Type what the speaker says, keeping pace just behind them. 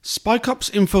Spy Cops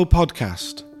Info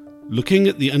Podcast, looking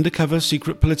at the undercover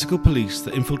secret political police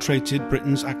that infiltrated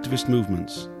Britain's activist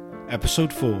movements.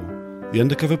 Episode 4, The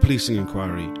Undercover Policing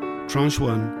Inquiry, Tranche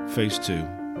 1, Phase 2.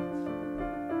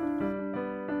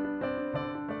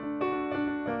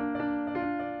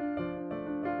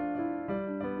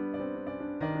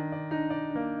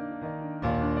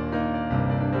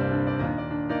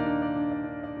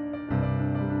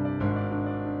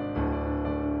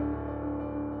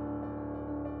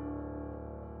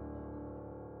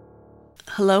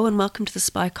 Hello and welcome to the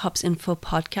Spy Cops Info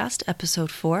Podcast, Episode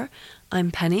 4.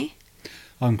 I'm Penny.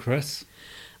 I'm Chris.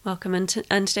 Welcome, and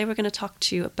today we're going to talk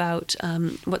to you about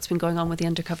what's been going on with the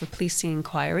undercover policing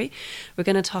inquiry. We're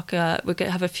going to talk. We're going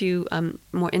to have a few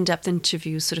more in-depth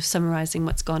interviews, sort of summarising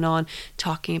what's gone on,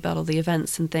 talking about all the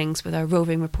events and things with our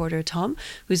roving reporter Tom,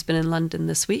 who's been in London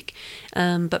this week.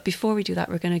 But before we do that,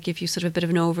 we're going to give you sort of a bit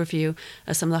of an overview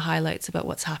of some of the highlights about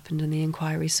what's happened in the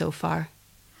inquiry so far.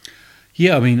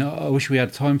 Yeah, I mean, I wish we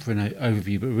had time for an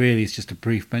overview, but really it's just a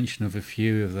brief mention of a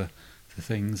few of the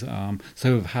things.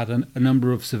 So we've had a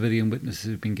number of civilian witnesses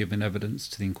who've been given evidence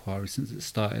to the inquiry since it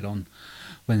started on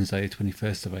Wednesday,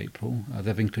 21st of April.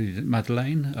 They've included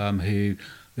Madeleine, who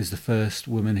is the first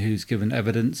woman who's given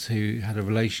evidence who had a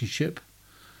relationship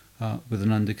with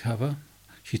an undercover.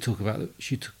 She talked about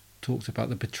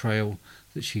the betrayal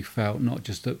that she felt, not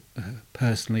just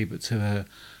personally, but to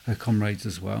her comrades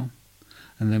as well.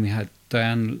 And then we had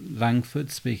Diane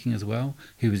Langford speaking as well,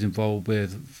 who was involved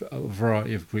with a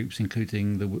variety of groups,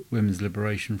 including the Women's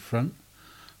Liberation Front.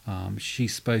 She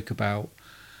spoke about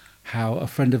how a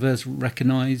friend of hers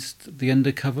recognised the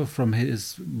undercover from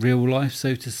his real life,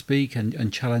 so to speak,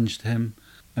 and challenged him.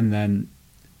 And then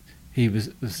he was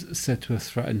said to have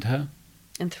threatened her.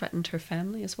 And threatened her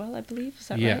family as well, I believe. Is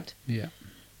that right?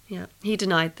 Yeah. He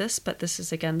denied this, but this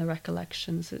is, again, the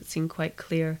recollections. It seemed quite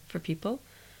clear for people.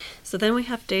 So then we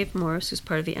have Dave Morris, who was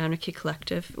part of the Anarchy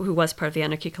Collective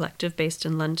based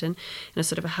in London in a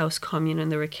sort of a house commune,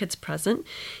 and there were kids present.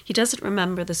 He doesn't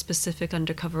remember the specific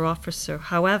undercover officer.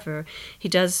 However, he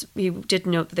did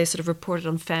note that they sort of reported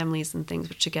on families and things,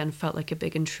 which again felt like a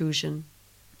big intrusion.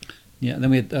 Yeah, then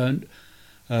we had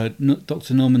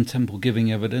Dr. Norman Temple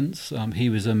giving evidence. He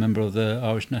was a member of the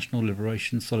Irish National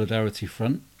Liberation Solidarity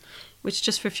Front. Which,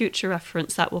 just for future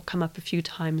reference, that will come up a few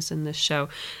times in this show,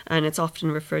 and it's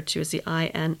often referred to as the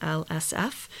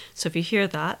INLSF. So if you hear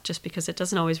that, just because it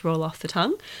doesn't always roll off the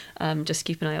tongue, just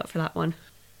keep an eye out for that one.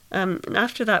 And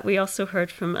after that, we also heard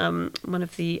from one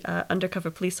of the undercover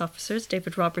police officers,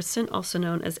 David Robertson, also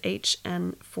known as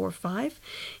HN45.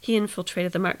 He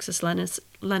infiltrated the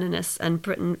Marxist-Leninists and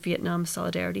Britain-Vietnam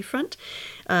Solidarity Front.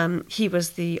 He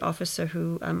was the officer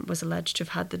who was alleged to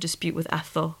have had the dispute with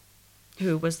Ethel,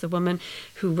 who was the woman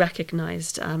who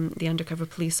recognised the undercover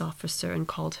police officer and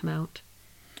called him out.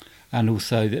 And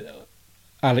also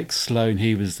Alex Sloan,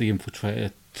 he was the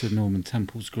infiltrator to Norman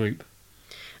Temple's group.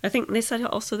 I think they said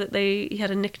also that he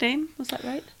had a nickname, was that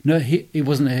right? No, it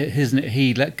wasn't his.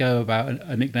 He let go about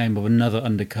a nickname of another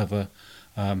undercover,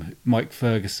 Mike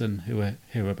Ferguson, who we'll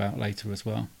hear about later as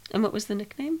well. And what was the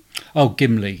nickname? Oh,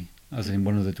 Gimli, as in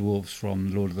one of the dwarves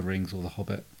from Lord of the Rings or The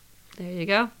Hobbit. There you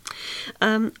go.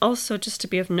 Also, just to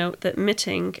be of note, that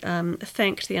Mitting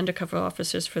thanked the undercover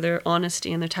officers for their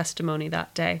honesty and their testimony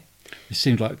that day. It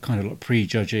seemed like kind of like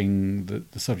prejudging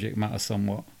the subject matter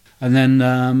somewhat. And then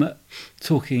then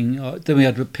we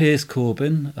had Piers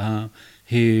Corbyn,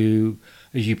 who,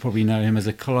 as you probably know him, as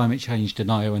a climate change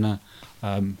denier and a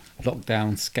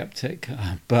lockdown sceptic.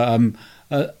 But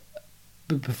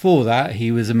before that,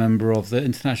 he was a member of the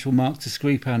International Marxist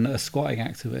Group and a squatting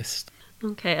activist.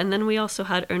 Okay, and then we also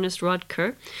had Ernest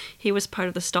Rodker. He was part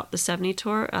of the Stop the 70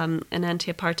 tour, an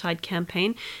anti-apartheid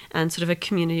campaign, and sort of a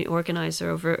community organiser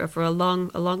over a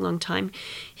long time.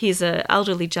 He's an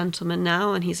elderly gentleman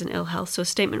now, and he's in ill health, so a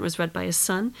statement was read by his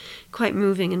son, quite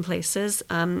moving in places.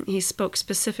 He spoke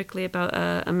specifically about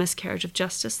a miscarriage of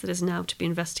justice that is now to be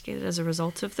investigated as a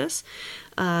result of this.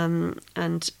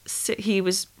 And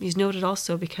he's noted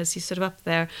also because he's sort of up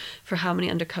there for how many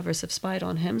undercovers have spied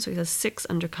on him. So he has 6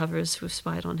 undercovers who have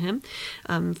spied on him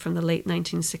from the late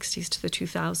 1960s to the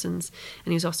 2000s,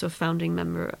 and he's also a founding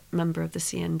member of the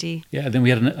CND. Yeah, then we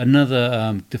had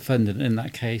another defendant in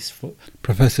that case,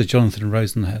 Professor Jonathan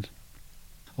Rosenhead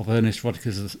of Ernest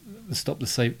Rodker's the Stop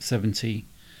the 70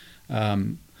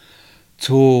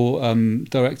 tour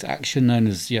direct action, known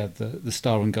as the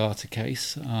Star and Garter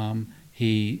case.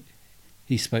 He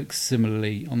he spoke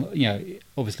similarly on,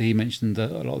 obviously he mentioned a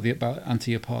lot of about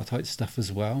anti-apartheid stuff as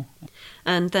well.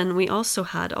 And then we also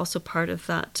had, part of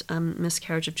that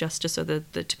miscarriage of justice, or the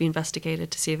to be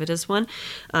investigated to see if it is one,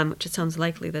 which it sounds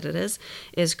likely that it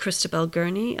is Christabel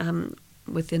Gurney,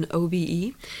 with an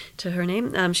OBE to her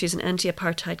name. She's an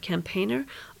anti-apartheid campaigner,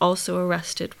 also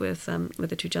arrested with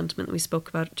the two gentlemen that we spoke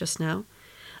about just now.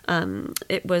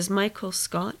 It was Michael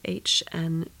Scott,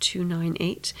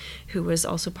 HN298, who was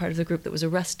also part of the group that was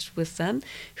arrested with them,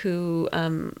 who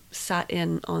sat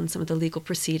in on some of the legal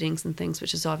proceedings and things,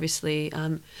 which is obviously,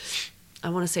 I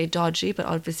want to say dodgy, but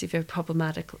obviously very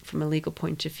problematic from a legal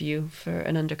point of view for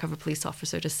an undercover police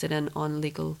officer to sit in on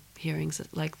legal hearings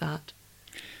like that.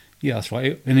 Yeah, that's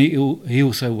right. And he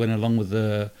also went along with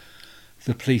the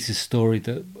police's story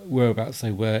that whereabouts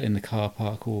they were in the car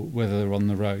park or whether they were on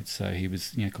the road. So he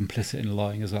was, complicit in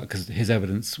lying as well, because his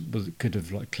evidence could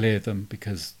have cleared them,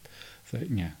 because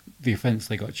the offence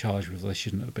they got charged with, they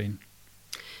shouldn't have been.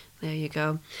 There you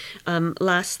go.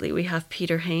 Lastly, we have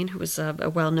Peter Hain, who was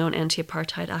a well-known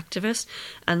anti-apartheid activist.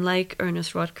 And like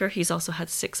Ernest Rodker, he's also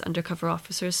had 6 undercover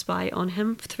officers spy on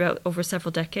him throughout over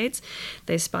several decades.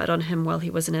 They spied on him while he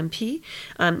was an MP.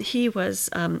 He was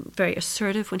very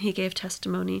assertive when he gave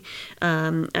testimony. He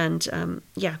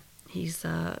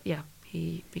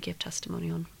gave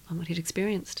testimony on what he'd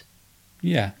experienced.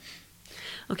 Yeah.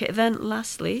 Okay, then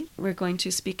lastly, we're going to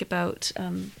speak about...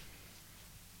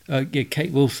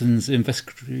 Kate Wilson's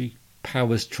Investigatory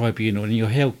Powers Tribunal, and you'll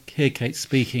hear Kate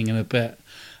speaking in a bit,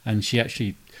 and I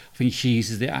think she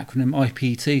uses the acronym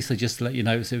IPT. So just to let you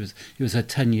know, it was a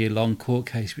 10-year-long court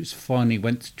case which finally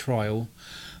went to trial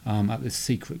at this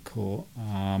secret court.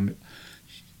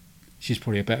 She's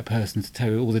probably a better person to tell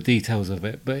you all the details of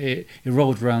it, but it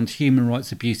rolled around human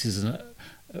rights abuses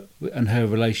and her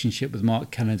relationship with Mark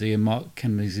Kennedy and Mark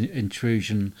Kennedy's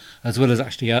intrusion, as well as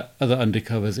actually other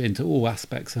undercovers into all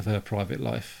aspects of her private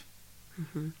life.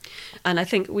 Mm-hmm. And I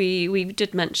think we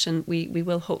did mention we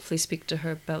will hopefully speak to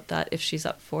her about that if she's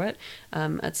up for it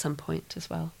at some point as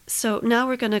well. So now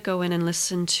we're going to go in and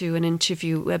listen to an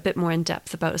interview a bit more in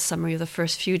depth about a summary of the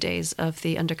first few days of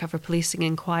the undercover policing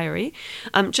inquiry.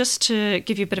 Just to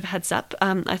give you a bit of a heads up,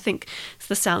 I think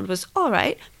the sound was all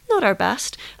right. Not our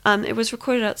best. It was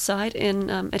recorded outside in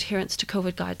adherence to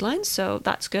COVID guidelines, so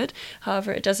that's good.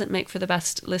 However, it doesn't make for the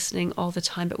best listening all the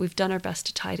time, but we've done our best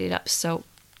to tidy it up, so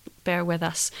bear with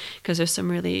us, because there's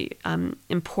some really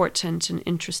important and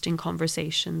interesting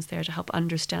conversations there to help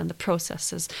understand the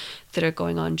processes that are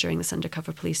going on during this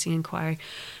undercover policing inquiry.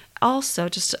 Also,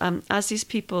 just as these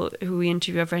people who we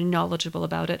interview are very knowledgeable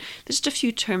about it, there's just a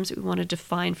few terms that we want to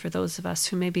define for those of us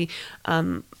who maybe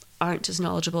aren't as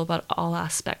knowledgeable about all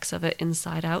aspects of it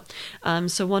inside out.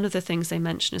 So one of the things they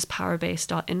mention is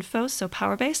powerbase.info. So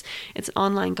Powerbase, it's an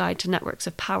online guide to networks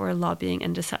of power, lobbying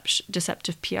and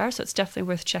deceptive PR. So it's definitely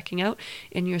worth checking out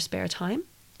in your spare time.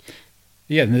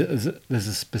 Yeah, and there's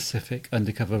a specific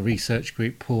undercover research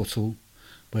group portal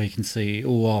where you can see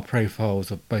all our profiles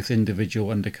of both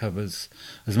individual undercovers,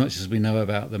 as much as we know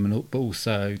about them, but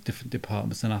also different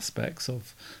departments and aspects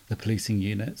of the policing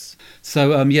units.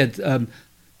 So,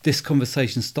 this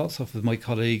conversation starts off with my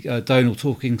colleague Donal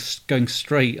going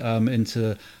straight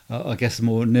into, I guess,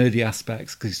 more nerdy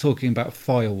aspects, because he's talking about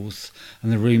files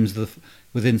and the rooms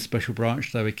within Special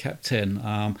Branch they were kept in.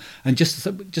 And just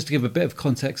to give a bit of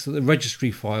context, the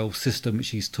registry file system which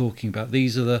he's talking about,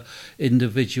 these are the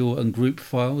individual and group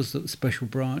files that the Special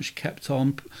Branch kept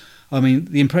on. I mean,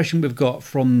 the impression we've got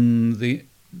from the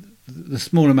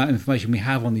small amount of information we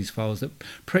have on these files, that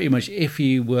pretty much if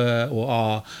you were or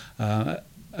are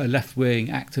a left-wing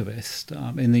activist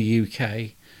in the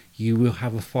UK, you will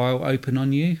have a file open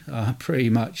on you, pretty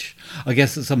much. I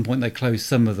guess at some point they closed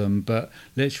some of them, but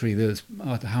literally there's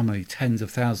how many tens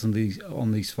of thousands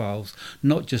on these files,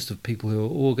 not just of people who are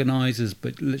organisers,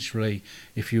 but literally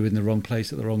if you were in the wrong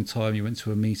place at the wrong time, you went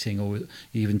to a meeting or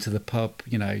even to the pub,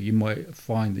 you might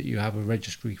find that you have a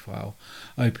registry file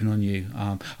open on you.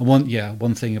 And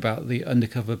one thing about the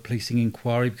undercover policing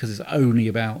inquiry, because it's only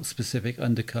about specific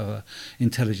undercover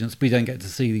intelligence, we don't get to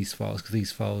see these files, because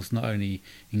these files not only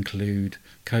include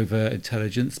covert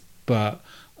intelligence, but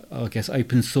I guess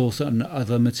open source and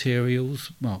other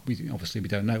materials. Well, we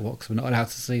don't know what, because we're not allowed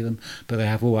to see them, but they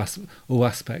have all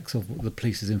aspects of the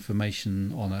police's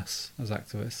information on us as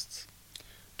activists.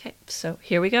 Okay, so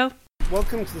here we go.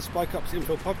 Welcome to the Spy Cops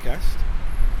Info Podcast,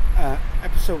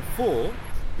 Episode 4,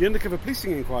 the Undercover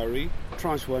Policing Inquiry,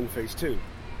 Tranche 1, Phase 2.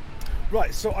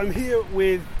 Right, so I'm here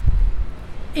with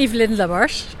Evelyn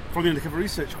Lamarche from the Undercover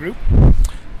Research Group,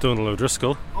 Donal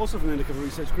O'Driscoll, also from the Undercover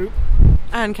Research Group,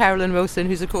 and Carolyn Wilson,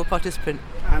 who's a core participant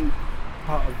and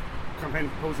part of campaign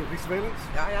proposing police surveillance?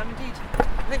 Yeah, I am indeed.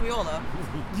 I think we all are.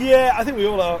 Yeah, I think we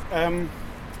all are.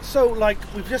 So,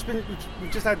 we've just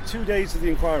had 2 days of the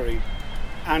inquiry,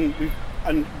 and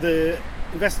the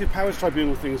Investigative Powers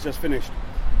Tribunal thing has just finished.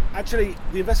 Actually,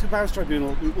 the Investigative Powers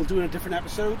Tribunal we'll do in a different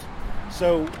episode.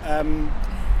 So,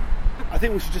 I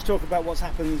think we should just talk about what's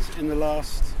happened in the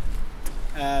last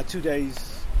 2 days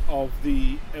of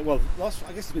the I guess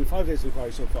it's been 5 days of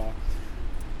inquiry so far.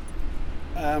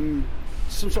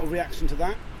 Some sort of reaction to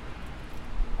that.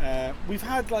 We've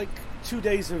had 2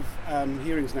 days of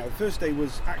hearings now. The first day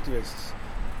was activists,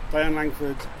 Diane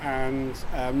Langford and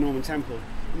Norman Temple,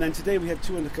 and then today we had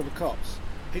 2 undercover cops,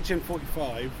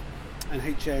 HN45 and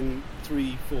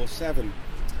HN347.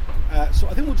 So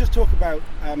I think we'll just talk about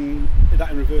that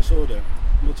in reverse order.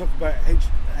 We'll talk about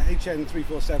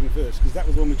HN347 first, because that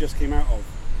was the one we just came out of.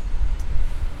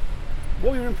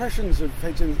 What were your impressions of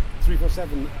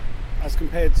HN347 as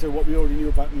compared to what we already knew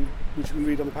about and which you can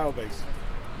read on the power base?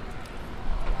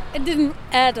 It didn't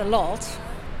add a lot.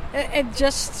 It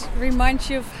just reminds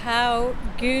you of how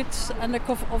good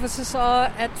undercover officers are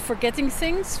at forgetting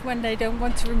things when they don't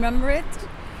want to remember it.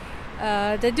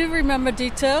 They do remember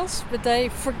details, but they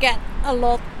forget a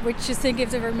lot, which you think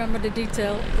if they remember the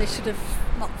detail, they should have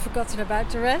not forgotten about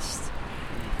the rest.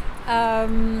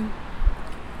 And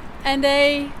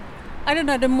I don't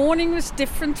know, the morning was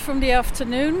different from the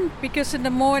afternoon, because in the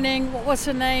morning, what was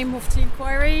the name of the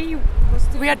inquiry?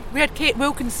 We had Kate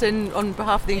Wilkinson on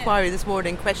behalf of the inquiry this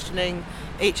morning questioning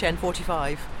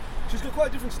HN45. She's got quite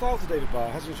a different style to David Barr,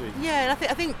 hasn't she? Yeah, and I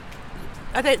think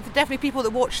definitely people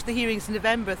that watched the hearings in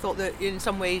November thought that in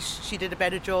some ways she did a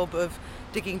better job of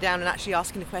digging down and actually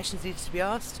asking the questions that needed to be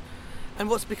asked. And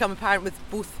what's become apparent with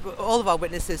all of our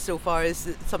witnesses so far is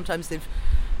that sometimes they've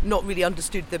not really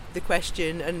understood the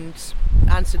question and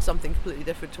answered something completely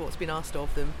different to what's been asked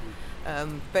of them.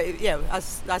 But yeah,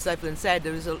 as Evelyn said,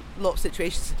 there was a lot of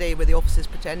situations today where the officers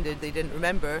pretended they didn't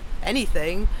remember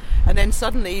anything, and then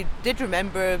suddenly did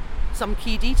remember some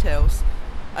key details,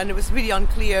 and it was really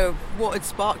unclear what had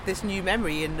sparked this new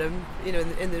memory in them,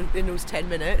 in those 10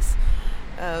 minutes.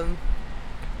 Yeah,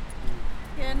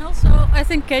 and also I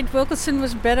think Kate Wilkinson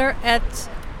was better at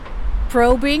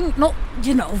probing, not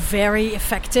very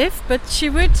effective, but she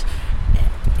would,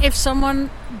 if someone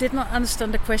did not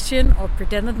understand the question or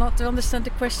pretended not to understand the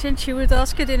question, she would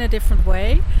ask it in a different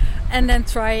way and then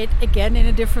try it again in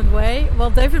a different way. Well,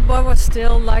 David Barr was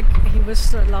still like he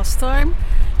was last time,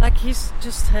 like he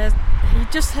just has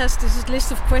this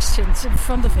list of questions in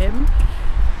front of him,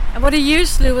 and what he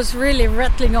used to do was really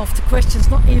rattling off the questions,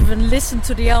 not even listen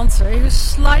to the answer. He was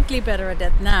slightly better at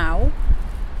that now.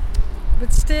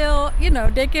 But still,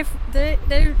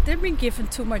 they've been given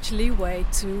too much leeway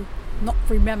to not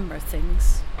remember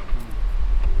things.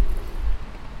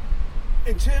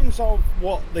 In terms of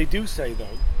what they do say,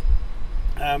 though,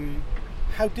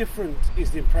 how different is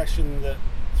the impression that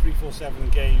 347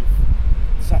 gave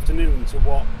this afternoon to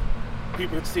what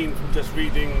people had seen from just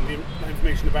reading the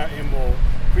information about him, or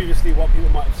previously what people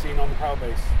might have seen on the power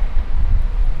base?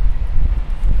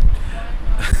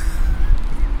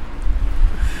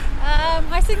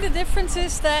 I think the difference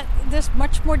is that there's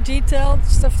much more detailed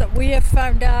stuff that we have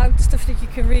found out, stuff that you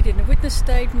can read in the witness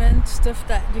statement, stuff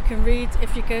that you can read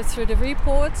if you go through the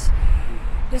reports.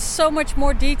 There's so much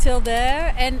more detail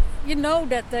there, and you know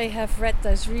that they have read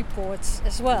those reports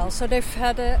as well, so they've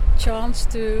had a chance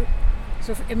to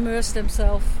sort of immerse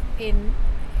themselves in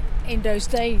those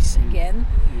days again.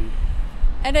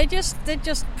 And they just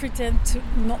pretend to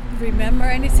not remember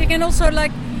anything. And also,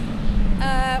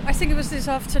 I think it was this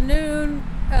afternoon,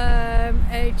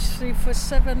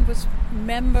 H347 was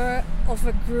member of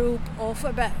a group of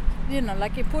about,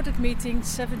 important meetings,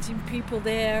 17 people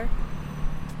there,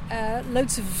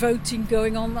 loads of voting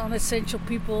going on essential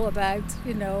people about,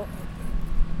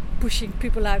 pushing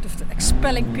people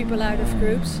expelling people out of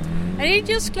groups. And he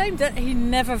just claimed that he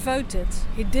never voted.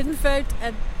 He didn't vote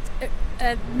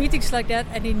at meetings like that,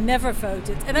 and he never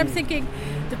voted. And I'm thinking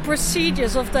the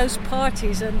procedures of those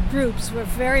parties and groups were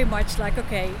very much like,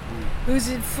 okay, who's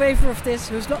in favor of this,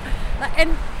 who's not.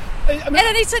 And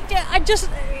then he said,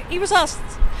 he was asked,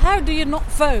 how do you not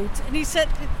vote? And he said,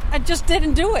 I just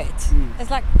didn't do it.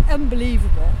 It's like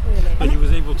unbelievable, really. And he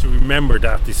was able to remember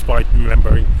that despite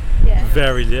remembering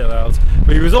very little else.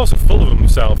 But he was also full of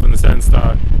himself in the sense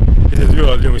that he said,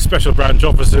 special branch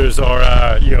officers are,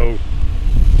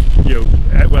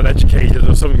 well educated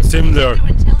or something similar,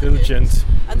 diligent.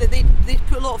 And they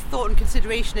put a lot of thought and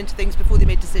consideration into things before they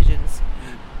made decisions.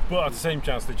 But at the same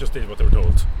chance, they just did what they were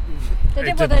told. They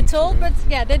did what they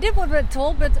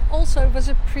told, but also it was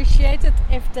appreciated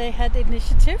if they had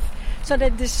initiative. So they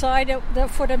decided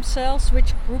for themselves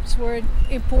which groups were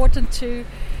important to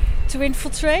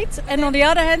infiltrate, and on the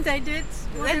other hand, they did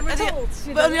what they were told.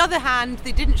 But on the other hand,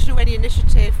 they didn't show any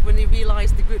initiative when they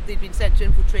realised the group they'd been sent to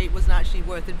infiltrate wasn't actually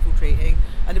worth infiltrating,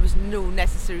 and there was no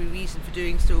necessary reason for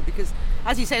doing so, because,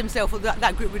 as he said himself,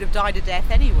 that group would have died a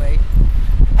death anyway.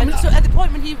 And so at the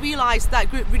point when he realised that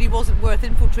group really wasn't worth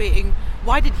infiltrating,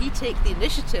 why did he take the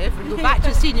initiative and go back to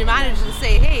his senior manager and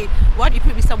say, hey, why don't you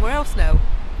put me somewhere else now?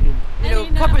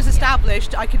 Cover is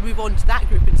established, I could move on to that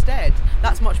group instead.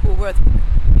 That's much more worth,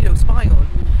 spying on.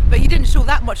 But he didn't show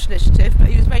that much initiative, but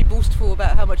he was very boastful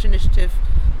about how much initiative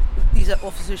these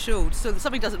officers showed. So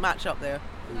something doesn't match up there.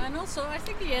 And also, I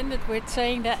think he ended with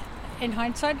saying that in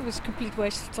hindsight it was a complete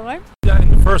waste of time. Yeah,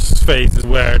 in the first phase is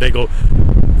where they go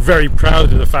very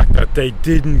proud of the fact that they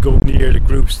didn't go near the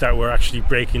groups that were actually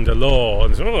breaking the law,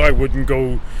 and so, I wouldn't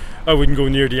go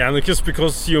near the anarchists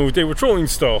because they were throwing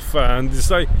stuff, and it's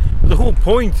like the whole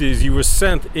point is you were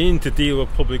sent in to deal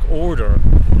with public order.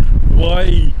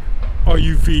 Why are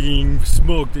you feeling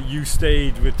smug that you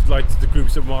stayed with the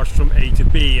groups that marched from A to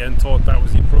B and thought that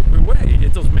was the appropriate way?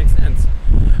 It doesn't make sense.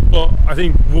 But I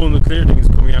think one of the clear things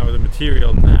coming out of the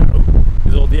material now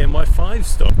is all the MI5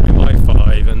 stuff,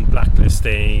 MI5 and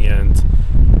blacklisting, and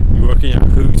you're working out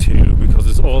who to, because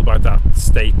it's all about that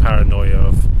state paranoia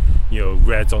of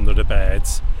reds under the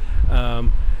beds.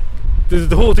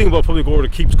 The whole thing about public order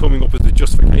keeps coming up as a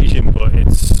justification, but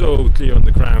it's so clear on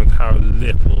the ground how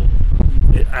little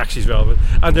it actually is relevant.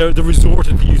 And they're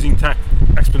resorted to using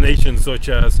explanations such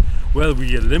as, well,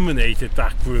 we eliminated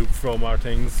that group from our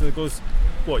things. And it goes,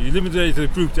 what, you eliminated a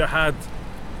group that had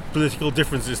political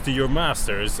differences to your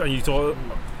masters, and you thought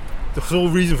the whole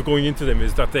reason for going into them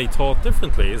is that they thought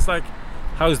differently. It's like,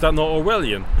 how is that not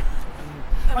Orwellian?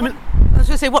 I was going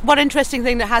to say, one interesting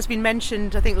thing that has been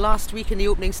mentioned, I think, last week in the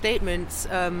opening statements,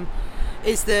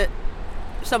 is that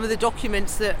some of the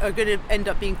documents that are going to end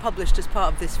up being published as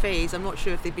part of this phase, I'm not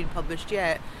sure if they've been published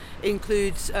yet,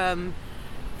 includes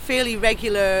fairly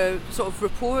regular sort of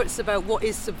reports about what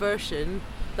is subversion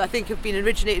that I think have been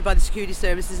originated by the security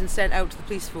services and sent out to the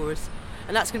police force.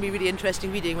 And that's going to be really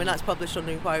interesting reading when that's published on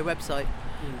the Inquiry website.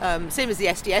 Same as the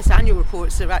SDS annual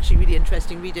reports are actually really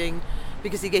interesting reading,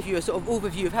 because they give you a sort of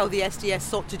overview of how the SDS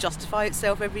sought to justify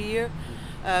itself every year.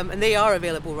 And they are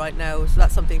available right now, so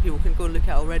that's something people can go and look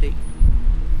at already.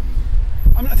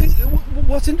 I think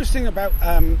what's interesting about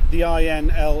the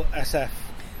INLSF,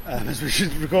 as we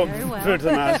should refer to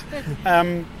them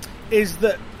as, is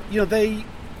that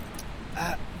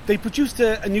they produced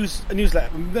a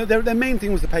newsletter. Their main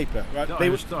thing was the paper, right?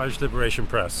 The Irish Liberation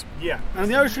Press. Yeah,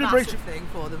 and the Irish Liberation thing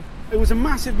for them. It was a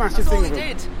massive thing. That's all they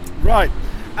did. Right.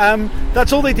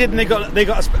 That's all they did, and they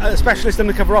got a specialist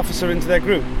undercover officer into their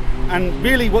group. And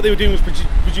really, what they were doing was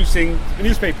producing a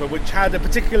newspaper which had a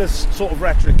particular sort of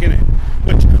rhetoric in it.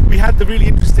 Which we had the really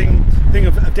interesting thing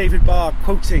of David Barr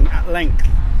quoting at length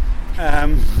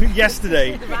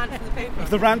yesterday.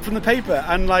 The rant from the paper,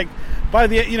 and by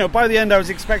the end, I was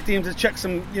expecting him to check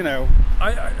some,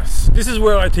 This is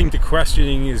where I think the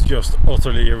questioning is just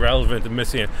utterly irrelevant and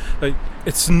missing it.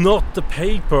 It's not the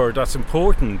paper that's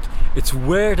important. It's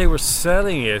where they were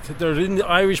selling it. They're in the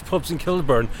Irish pubs in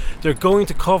Kilburn. They're going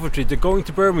to Coventry. They're going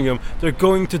to Birmingham. They're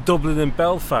going to Dublin and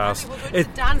Belfast.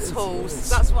 Dance halls.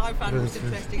 That's what I found most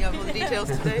interesting of all the details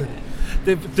today.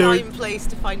 Time, place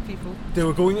to find people. They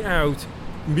were going out,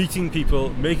 meeting people,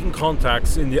 making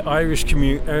contacts in the Irish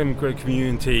immigrant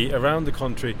community around the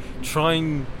country,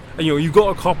 trying. And, you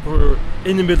got a copper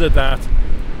in the middle of that,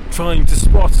 trying to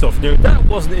spot stuff. Now, that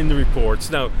wasn't in the reports.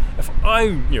 Now, if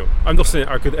I'm not saying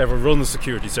I could ever run a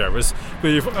security service,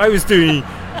 but if I was doing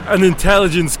an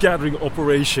intelligence gathering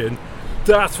operation,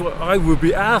 that's what I would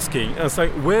be asking. And it's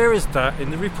like, where is that in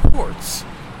the reports?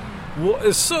 What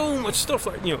is so much stuff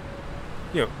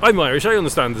I'm Irish, I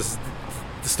understand the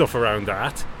stuff around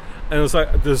that. And it's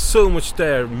like, there's so much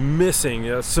there missing,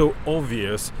 that's so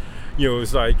obvious.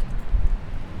 It's like,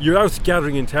 you're out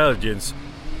gathering intelligence.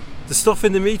 The stuff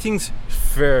in the meetings,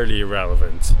 fairly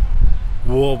irrelevant.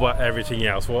 What about everything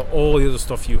else? What all the other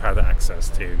stuff you had access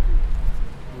to?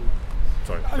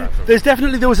 Sorry.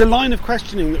 There was a line of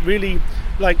questioning that really,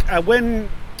 when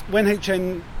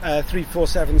HN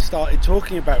 347 started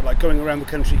talking about going around the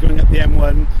country, going up the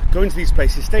M1, going to these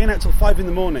places, staying out till 5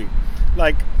 a.m.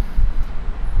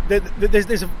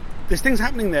 There's things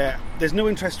happening there. There's no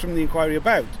interest from the inquiry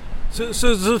about. So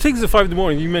the things at 5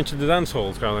 a.m, you mentioned the dance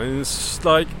halls, Caroline, it's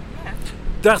like,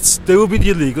 there will be the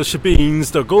illegal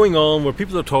shebeens that are going on, where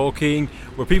people are talking,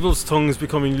 where people's tongues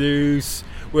becoming loose,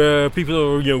 where people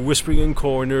are whispering in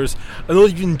corners, and not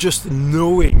even just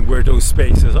knowing where those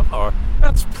spaces are.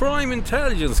 That's prime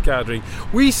intelligence gathering.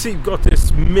 Got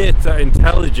this myth that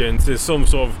intelligence is some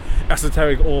sort of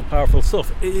esoteric, all-powerful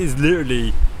stuff. It is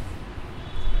literally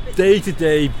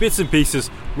day-to-day bits and pieces.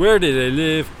 Where do they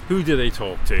live? Who do they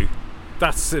talk to?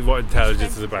 That's what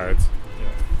intelligence is about.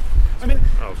 I mean,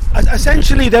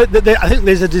 essentially, I think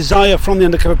there's a desire from the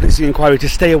undercover policing inquiry to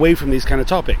stay away from these kind of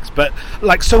topics. But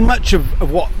like so much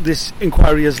of what this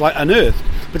inquiry has unearthed,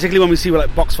 particularly when we see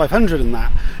Box 500 and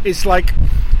that, it's like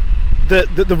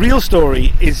the real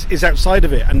story is outside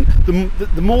of it. And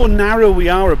the more narrow we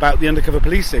are about the undercover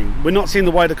policing, we're not seeing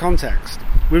the wider context.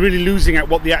 We're really losing at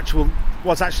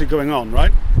what's actually going on,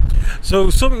 right?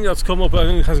 So something that's come up, I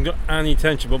think hasn't got any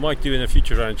attention, but might do in a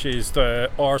future Tranche, is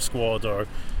the R squad, or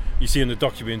you see in the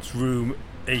documents room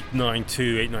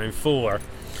 892, 894.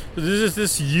 So there's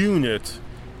this unit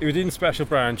within Special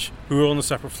Branch who are on a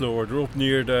separate floor. They're up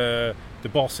near the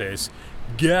bosses,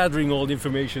 gathering all the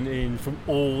information in from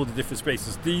all the different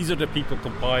spaces. These are the people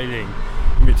compiling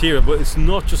material, but it's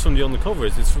not just from the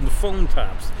undercovers, it's from the phone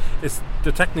taps, it's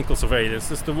the technical surveillance,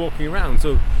 it's the walking around.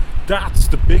 So that's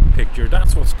the big picture,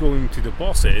 that's what's going to the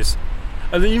bosses.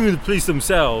 And then even the police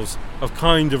themselves have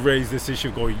kind of raised this issue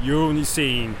of going, you're only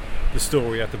seeing the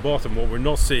story at the bottom. What we're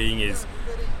not seeing is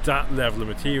that level of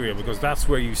material, because that's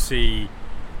where you see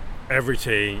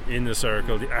everything in the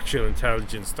circle, the actual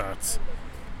intelligence that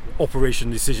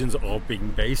operation decisions are being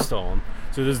based on.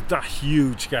 So there's that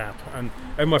huge gap, and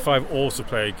MI5 also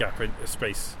play a gap in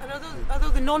space. And although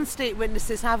the non-state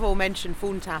witnesses have all mentioned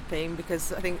phone tapping,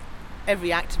 because I think every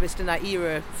activist in that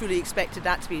era fully expected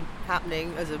that to be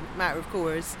happening as a matter of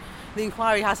course, the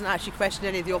inquiry hasn't actually questioned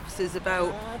any of the officers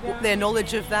about their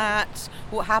knowledge of that,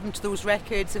 what happened to those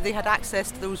records, if they had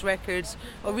access to those records,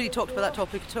 or really talked about that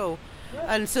topic at all.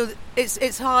 And so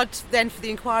it's hard then for the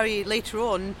inquiry later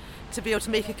on to be able to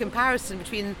make a comparison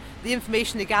between the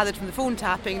information they gathered from the phone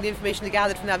tapping, the information they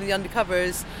gathered from having the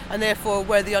undercovers, and therefore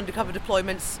were the undercover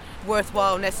deployments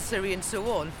worthwhile, necessary, and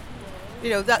so on.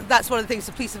 That's one of the things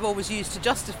the police have always used to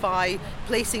justify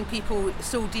placing people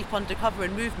so deep undercover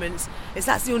in movements, is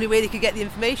that's the only way they could get the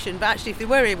information. But actually, if they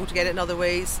were able to get it in other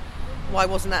ways, why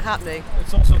wasn't that happening?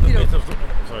 It's also the myth of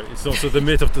it's also the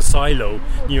myth of the silo.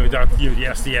 That the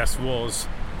SDS was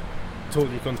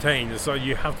totally contained. So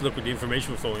you have to look at the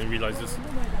information flow and realise there's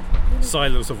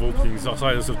silos of openings, or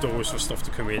silos of doors for stuff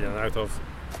to come in and out of.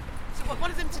 So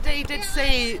one of them today did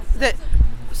say that.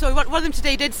 So one of them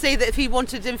today did say that if he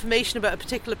wanted information about a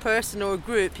particular person or a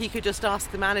group, he could just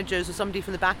ask the managers or somebody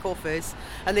from the back office,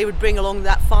 and they would bring along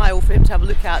that file for him to have a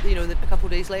look at. A couple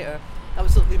of days later. That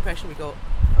was sort of the impression we got.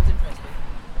 That was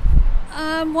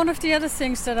interesting. One of the other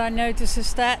things that I noticed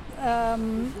is that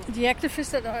the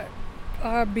activists that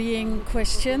are being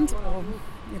questioned, or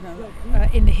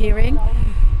in the hearing,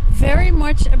 very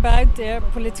much about their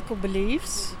political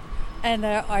beliefs and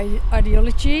their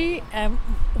ideology and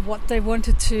what they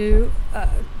wanted to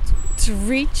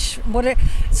reach. What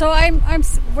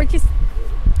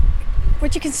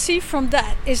you can see from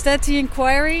that is that the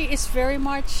inquiry is very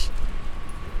much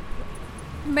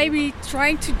maybe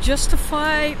trying to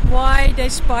justify why they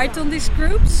spied on these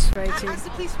groups. As the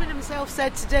policeman himself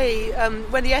said today,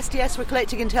 when the SDS were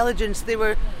collecting intelligence, they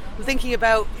were thinking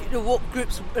about what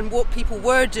groups and what people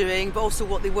were doing, but also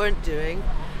what they weren't doing.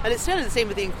 And it's certainly the same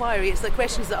with the inquiry. It's the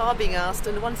questions that are being asked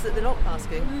and the ones that they're not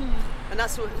asking. And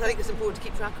that's what I think is important to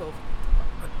keep track of.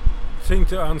 I think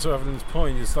to answer Evelyn's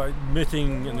point is like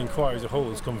admitting an inquiry as a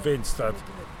whole is convinced that,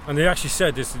 and they actually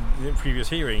said this in the previous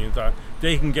hearing, is that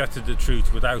they can get to the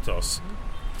truth without us.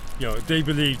 They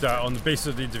believe that on the basis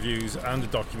of the interviews and the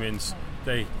documents,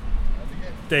 they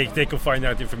can find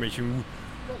out information.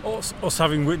 Us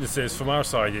having witnesses from our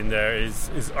side in there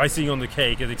is icing on the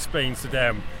cake. It explains to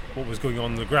them what was going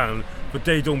on the ground, but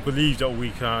they don't believe that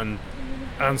we can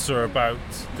answer about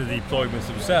the deployments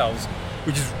themselves,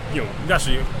 which is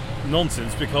naturally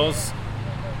nonsense, because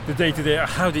the day-to-day,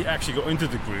 how they actually got into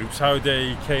the groups, how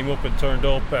they came up and turned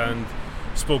up and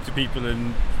spoke to people,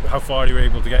 and how far they were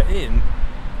able to get in,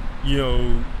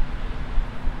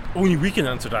 only we can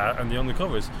answer that, and the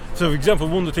undercovers. So, for example,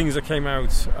 one of the things that came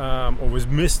out or was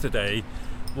missed today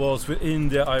was within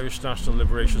the Irish National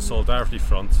Liberation Solidarity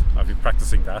Front. I've been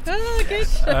practicing that. Oh, good.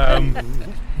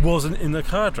 Wasn't in the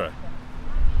cadre,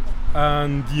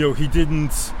 and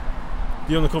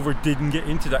the undercover didn't get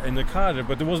into that in the cadre.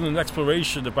 But there wasn't an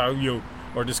exploration about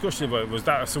or discussion about it, was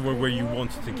that somewhere where you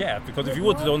wanted to get? Because if you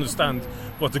wanted to understand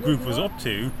what the group was up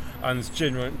to and its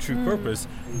genuine and true purpose,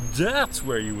 that's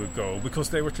where you would go, because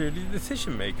they were clearly the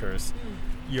decision makers.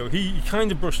 You know, he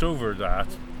kind of brushed over that,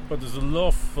 but there's an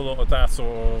awful lot of that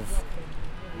sort of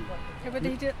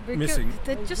missing.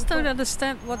 They just don't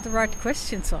understand what the right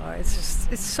questions are. It's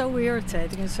so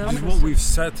irritating and so. And what we've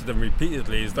said to them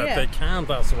repeatedly is that they can't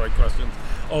ask the right questions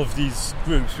of these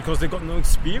groups because they've got no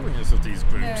experience of these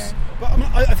groups. Yeah. But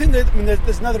I think that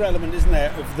there's another element, isn't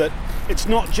there, of that it's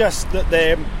not just that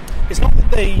they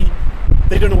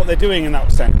don't know what they're doing in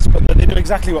that sense, but that they know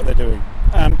exactly what they're doing.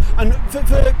 And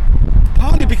for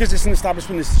partly because it's an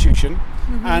establishment institution,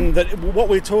 and that what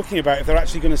we're talking about, if they're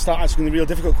actually going to start asking the real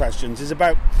difficult questions, is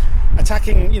about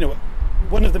attacking,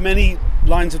 one of the many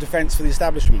lines of defence for the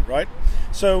establishment, right?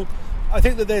 So I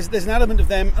think that there's an element of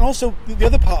them, and also the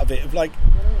other part of it, of like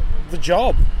the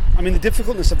job. I mean, the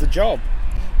difficultness of the job.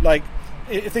 Like,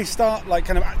 if they start like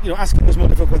kind of asking us more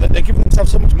difficult, they're giving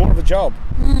themselves so much more of a job.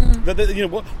 That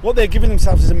what they're giving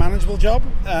themselves is a manageable job.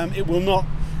 It will not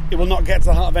get to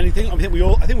the heart of anything. I think we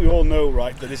all know,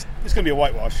 right, that it's going to be a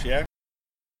whitewash. Yeah.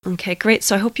 Okay, great.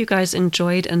 So I hope you guys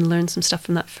enjoyed and learned some stuff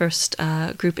from that first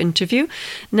group interview.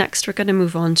 Next, we're going to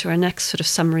move on to our next sort of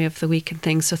summary of the week and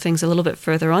things, so things a little bit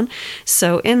further on.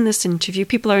 So in this interview,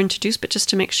 people are introduced, but just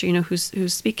to make sure you know who's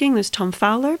speaking, there's Tom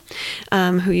Fowler,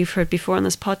 who you've heard before on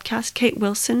this podcast, Kate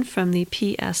Wilson from the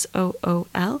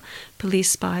PSOOL, Police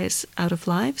Spies Out of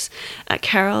Lives,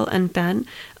 Carol and Ben,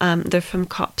 they're from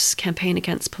COP's Campaign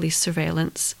Against Police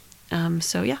Surveillance.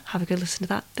 So yeah, have a good listen to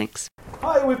that. Thanks.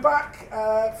 Hi, we're back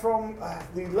from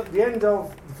the end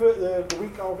of the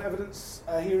week of evidence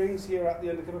hearings here at the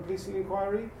Undercover Policing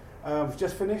Inquiry. We've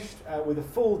just finished with a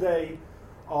full day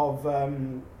of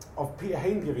Peter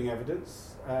Hain giving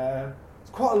evidence. There's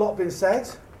quite a lot been said.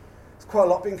 There's quite a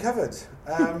lot been covered.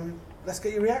 Let's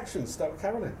get your reactions. Start with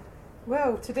Carolyn.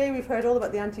 Well, today we've heard all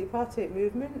about the anti-apartheid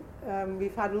movement.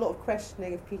 We've had a lot of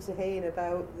questioning of Peter Hain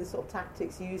about the sort of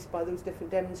tactics used by those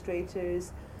different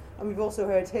demonstrators. And we've also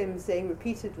heard him saying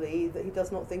repeatedly that he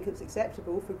does not think it's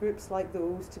acceptable for groups like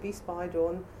those to be spied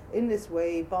on in this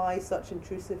way by such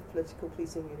intrusive political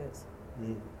policing units.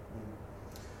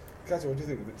 Katia, what do you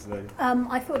think of it today?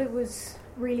 I thought it was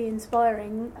really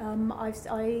inspiring. I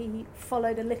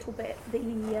followed a little bit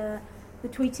the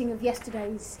tweeting of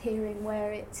yesterday's hearing,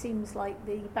 where it seems like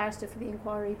the barrister for the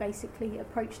inquiry basically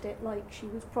approached it like she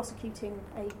was prosecuting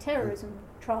a terrorism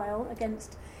trial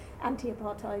against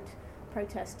anti-apartheid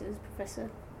protesters, Professor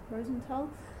Rosenthal.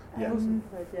 And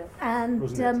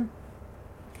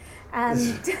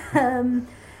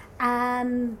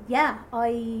yeah,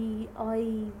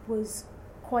 I was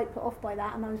quite put off by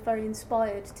that, and I was very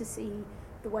inspired to see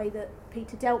the way that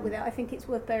Peter dealt with it. I think it's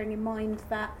worth bearing in mind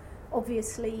that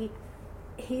obviously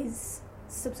his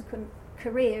subsequent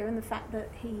career and the fact that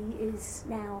he is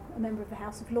now a member of the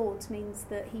House of Lords means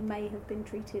that he may have been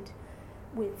treated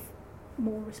with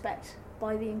more respect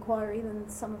by the inquiry than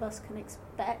some of us can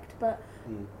expect, but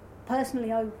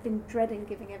personally I've been dreading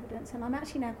giving evidence, and I'm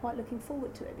actually now quite looking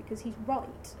forward to it because he's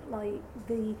right. Like,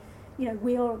 we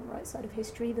are on the right side of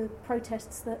history. The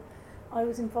protests that I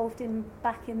was involved in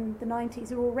back in the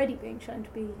 90s are already being shown to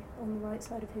be on the right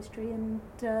side of history, and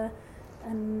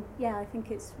yeah, I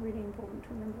think it's really important to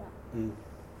remember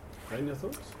that. Rain, your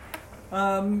thoughts?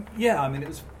 Yeah, I mean, it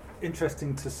was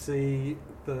interesting to see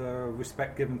the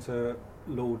respect given to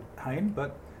Lord Hain,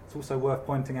 but it's also worth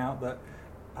pointing out that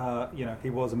he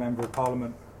was a member of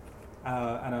Parliament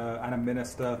and a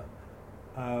minister,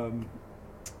 and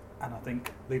I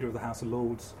think leader of the House of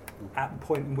Lords at the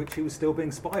point in which he was still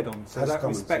being spied on. So that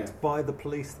respect by the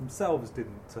police themselves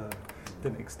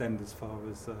didn't extend as far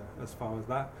as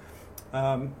that.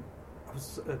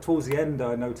 Towards the end,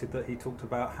 I noted that he talked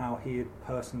about how he had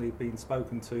personally been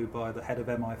spoken to by the head of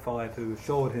MI5, who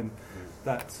assured him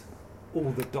that all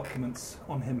the documents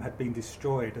on him had been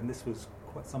destroyed, and this was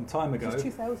quite some time ago. It was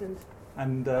 2000.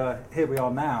 And here we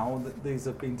are now, that these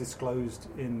have been disclosed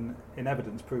in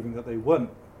evidence, proving that they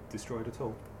weren't destroyed at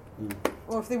all.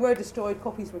 Or if they were destroyed,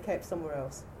 copies were kept somewhere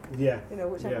else. Yeah.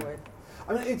 Whichever way.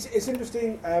 I mean, it's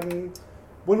interesting.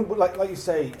 When, like you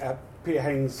say, Peter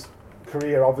Hain's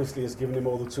career obviously has given him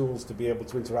all the tools to be able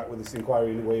to interact with this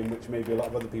inquiry in a way in which maybe a lot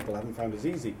of other people haven't found as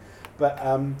easy. But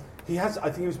I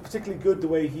think he was particularly good the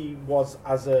way he was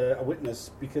as a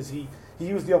witness, because he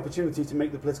used the opportunity to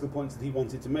make the political points that he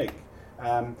wanted to make.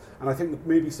 And I think that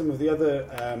maybe some of the other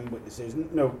witnesses,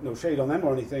 no shade on them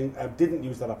or anything, didn't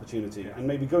use that opportunity. And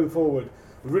maybe going forward,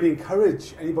 we really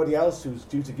encourage anybody else who's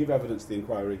due to give evidence to the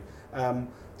inquiry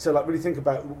to really think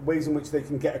about ways in which they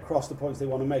can get across the points they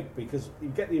want to make, because you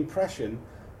get the impression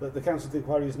that the Council of the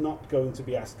Inquiry is not going to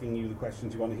be asking you the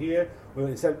questions you want to hear. Well,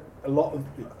 instead, a lot of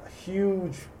the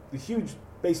huge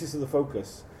basis of the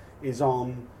focus is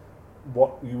on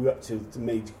what you were up to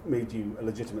made you a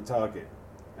legitimate target.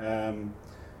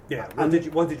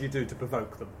 What did you do to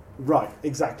provoke them? Right,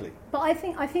 exactly. But I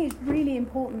think it's really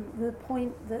important, the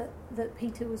point that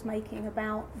Peter was making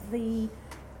about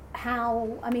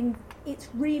it's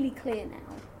really clear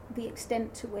now the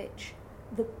extent to which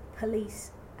the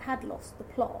police had lost the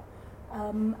plot,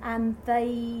 and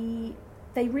they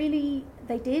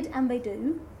did and they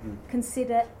do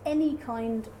consider any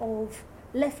kind of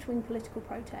left-wing political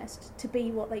protest to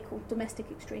be what they called domestic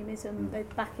extremism.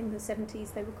 Back in the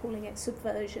 70s they were calling it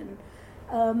subversion,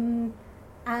 and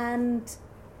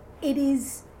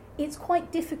it's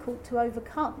quite difficult to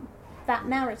overcome that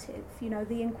narrative.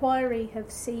 The inquiry have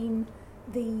seen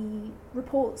the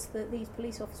reports that these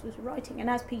police officers were writing, and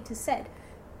as Peter said,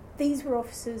 these were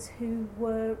officers who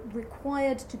were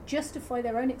required to justify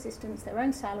their own existence, their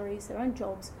own salaries, their own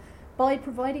jobs, by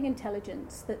providing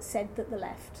intelligence that said that the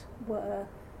left were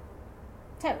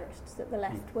terrorists, that the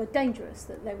left were dangerous,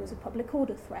 that there was a public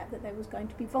order threat, that there was going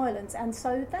to be violence, and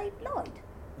so they lied.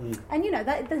 And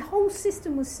that the whole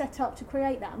system was set up to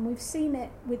create that, and we've seen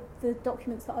it with the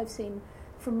documents that I've seen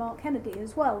from Mark Kennedy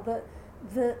as well,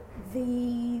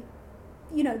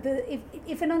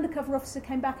 if an undercover officer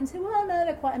came back and said, well, no,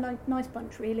 they're quite a nice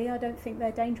bunch really, I don't think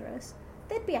they're dangerous,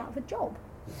 they'd be out of a job.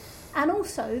 And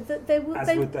also that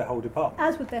As would their whole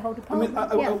department.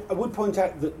 I would point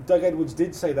out that Doug Edwards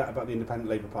did say that about the Independent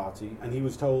Labour Party, and he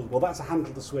was told, well, that's a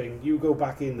handle to swing, you go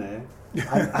back in there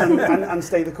and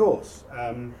stay the course.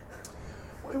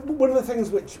 One of the things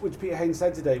which Peter Hain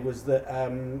said today was that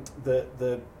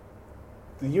the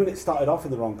unit started off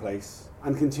in the wrong place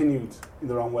and continued in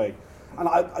the wrong way. And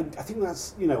I think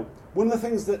that's, one of the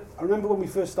things that I remember when we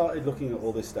first started looking at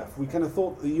all this stuff, we kind of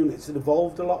thought the units had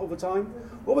evolved a lot over time.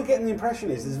 What we're getting the impression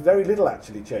is there's very little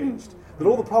actually changed. That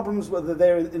all the problems that were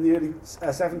there in the early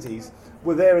 70s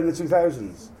were there in the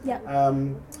 2000s. Yeah.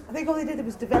 I think all they did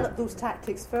was develop those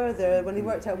tactics further. When they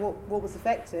worked out what was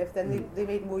effective, then they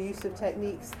made more use of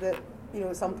techniques that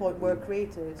at some point were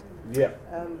created. Yeah.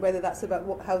 Whether that's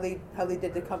about how they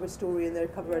did the cover story and their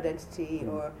cover identity,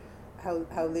 or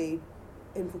how they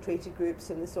infiltrated groups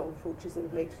and the sort of approaches they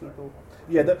would make to people.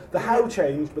 Yeah, the how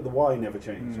changed, but the why never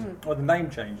changed. Well, the name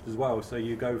changed as well. So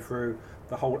you go through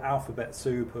the whole alphabet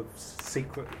soup of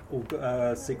secret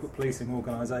policing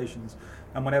organisations,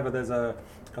 and whenever there's a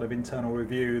kind of internal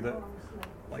review that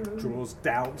draws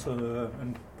doubt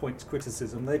and points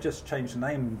criticism, they just change the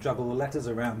name, juggle the letters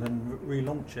around, and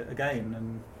relaunch it again,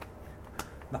 and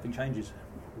nothing changes.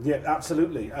 Yeah,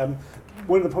 absolutely.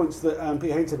 One of the points that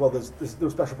Peter Hain said, well, there's no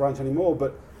special branch anymore,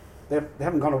 but they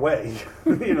haven't gone away.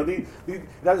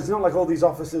 It's not like all these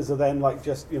officers are then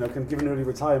can give an early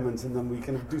retirement and then we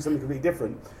can do something completely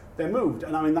different. They're moved,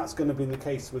 and that's going to be the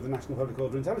case with the National Public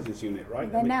Order Intelligence Unit,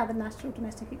 right? They're now the National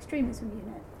Domestic Extremism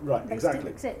Unit. Right, they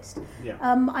exactly. Still exist. Yeah.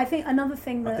 I think another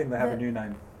thing I think they have a new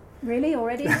name. Really,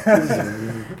 already?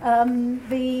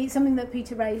 Something that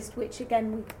Peter raised, which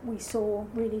again we saw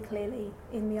really clearly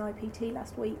in the IPT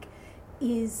last week,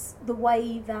 is the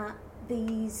way that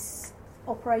these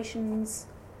operations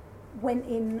went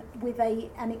in with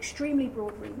an extremely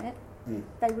broad remit.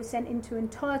 They were sent into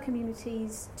entire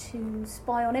communities to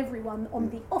spy on everyone on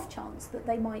the off chance that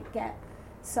they might get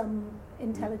some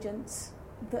intelligence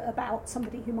about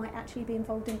somebody who might actually be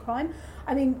involved in crime.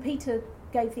 I mean, Peter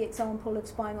gave the example of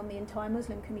spying on the entire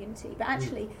Muslim community, but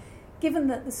actually, given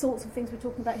that the sorts of things we're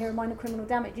talking about here are minor criminal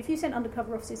damage, if you sent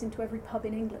undercover officers into every pub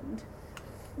in England,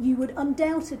 you would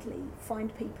undoubtedly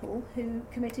find people who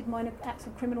committed minor acts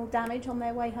of criminal damage on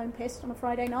their way home pissed on a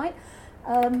Friday night.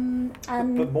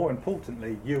 But more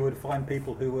importantly, you would find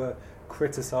people who were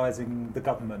criticising the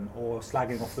government or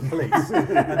slagging off the police,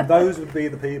 and those would be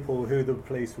the people who the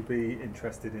police would be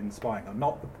interested in spying on,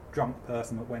 not the drunk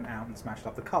person that went out and smashed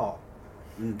up the car.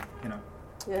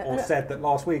 Or said that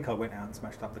last week I went out and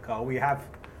smashed up the car. We have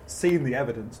seen the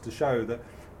evidence to show that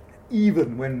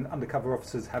even when undercover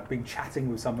officers have been chatting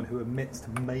with someone who admits to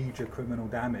major criminal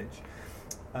damage,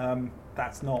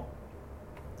 that's not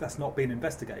been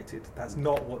investigated. That's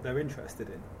not what they're interested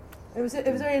in. It was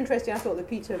very interesting. I thought that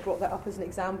Peter brought that up as an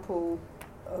example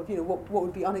of what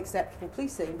would be unacceptable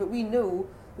policing. But we know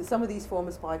that some of these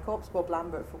former spy cops, Bob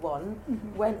Lambert for one,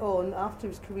 went on after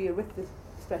his career with the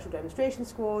Special Demonstration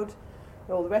Squad,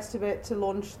 and all the rest of it, to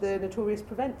launch the Notorious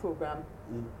Prevent programme,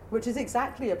 which is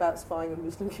exactly about spying on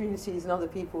Muslim communities and other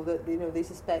people that they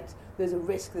suspect there's a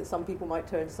risk that some people might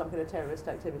turn to some kind of terrorist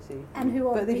activity.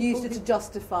 But they've used it to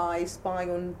justify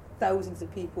spying on thousands of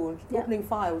people and opening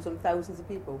files on thousands of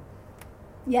people.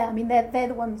 Yeah, I mean, they're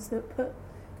the ones that put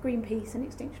Greenpeace and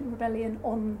Extinction Rebellion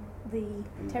on the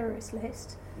terrorist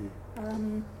list.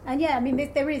 And yeah, I mean,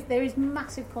 there is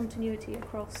massive continuity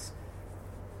across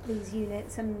these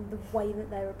units and the way that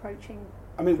they're approaching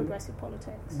progressive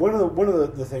politics. One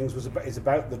of the things is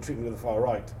about the treatment of the far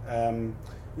right.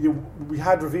 We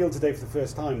had revealed today for the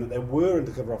first time that there were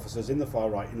undercover officers in the far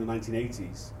right in the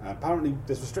 1980s. Apparently,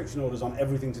 there's restriction orders on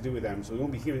everything to do with them, so we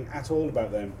won't be hearing at all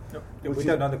about them. No, we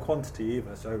don't know the quantity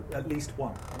either, so at least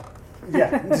one.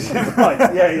 Yeah, right.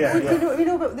 Yeah.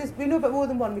 We know about more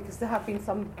than one because there have been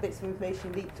some bits of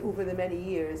information leaked over the many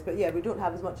years. But yeah, we don't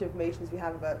have as much information as we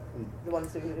have about the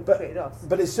ones that have infiltrated us.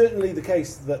 But it's certainly the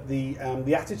case that the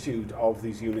attitude of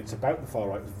these units about the far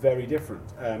right was very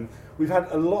different. We've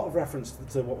had a lot of reference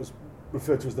to what was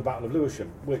referred to as the Battle of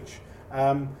Lewisham, which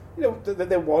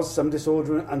there was some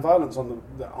disorder and violence on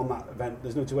that event.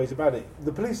 There's no two ways about it.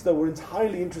 The police, though, were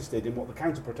entirely interested in what the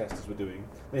counter-protesters were doing.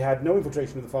 They had no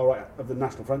infiltration of the far right of the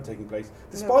National Front taking place,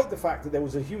 despite the fact that there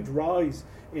was a huge rise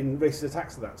in racist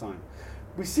attacks at that time.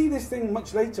 We see this thing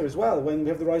much later as well when we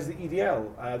have the rise of the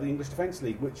EDL, the English Defence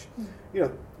League, which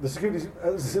the security,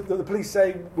 the police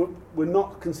say were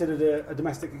not considered a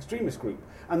domestic extremist group,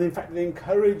 and in fact they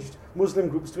encouraged Muslim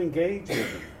groups to engage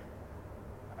with them.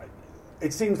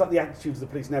 It seems like the attitudes of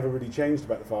the police never really changed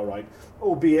about the far right,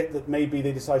 albeit that maybe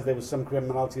they decided there was some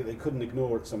criminality that they couldn't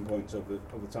ignore at some points over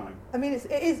time. I mean, it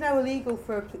is now illegal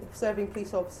for serving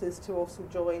police officers to also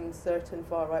join certain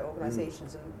far right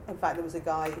organisations. And in fact, there was a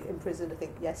guy imprisoned, I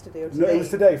think, yesterday or today. No, it was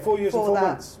today, 4 years and 4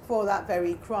 months. For that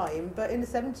very crime. But in the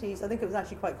 70s, I think it was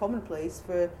actually quite commonplace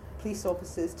for police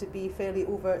officers to be fairly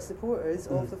overt supporters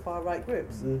of the far right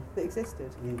groups that existed.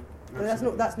 And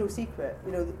that's no secret.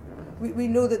 We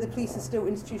know that the police are still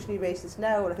institutionally racist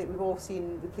now, and I think we've all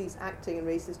seen the police acting in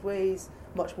racist ways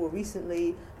much more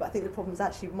recently. But I think the problem is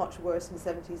actually much worse in the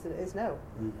 70s than it is now.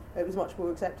 It was much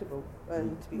more acceptable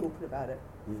to be open about it.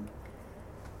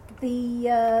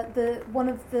 The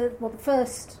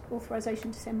first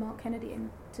authorisation to send Mark Kennedy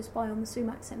in to spy on the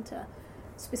Sumac Centre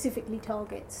specifically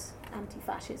targets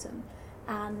anti-fascism.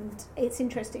 And it's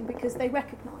interesting because they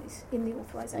recognise in the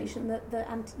authorisation that there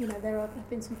have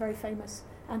been some very famous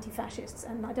anti-fascists,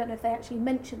 and I don't know if they actually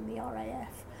mention the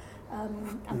RAF.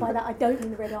 And by that I don't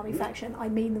mean the Red Army faction, I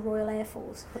mean the Royal Air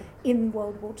Force in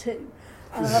World War II.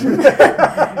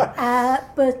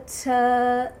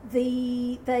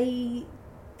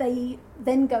 They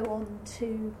then go on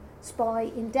to spy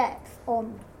in depth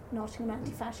on Nottingham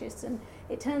anti-fascists, and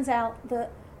it turns out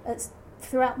that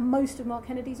throughout most of Mark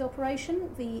Kennedy's operation,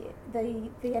 the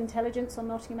intelligence on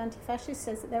Nottingham anti-fascists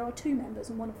says that there are 2 members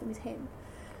and one of them is him.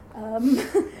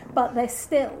 But they're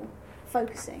still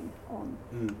focusing on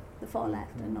the far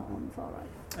left and not on the far right.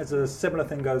 As a similar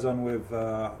thing goes on with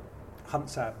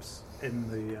Huntsabs in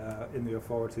the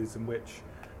authorities, in which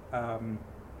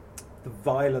the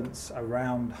violence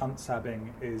around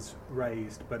Huntsabbing is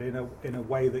raised, but in a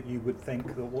way that you would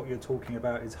think that what you're talking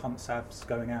about is Huntsabs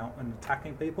going out and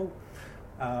attacking people,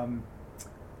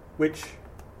 which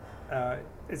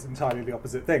is entirely the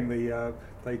opposite thing.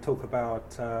 They talk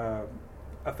about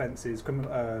offences,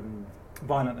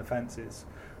 violent offences,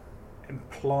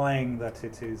 implying that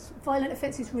it is violent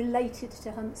offences related to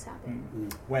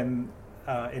Huntsabbing, when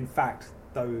in fact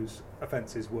those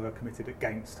offences were committed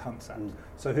against Huntsabs.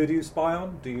 So who do you spy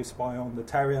on? Do you spy on the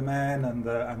Terrier men and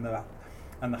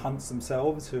the Hunts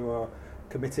themselves who are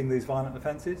committing these violent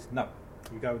offences? No,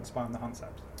 you go and spy on the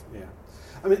Huntsabs. Yeah,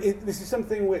 I mean this is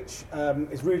something which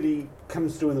is really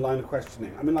comes through in the line of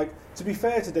questioning. I mean, like, to be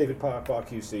fair to David Park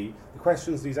QC, the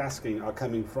questions he's asking are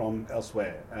coming from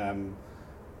elsewhere.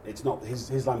 It's not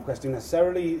his line of questioning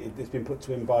necessarily. It's been put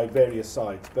to him by various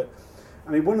sides, but. I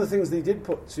mean, one of the things they did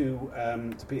put to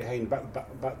Peter Hain about the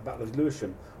Battle of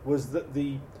Lewisham was that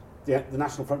the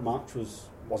National Front march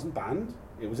wasn't banned.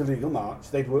 It was a legal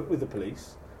march. They'd worked with the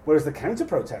police, whereas the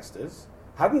counter-protesters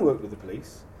hadn't worked with the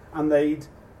police, and they'd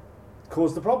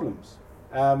caused the problems.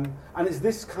 And it's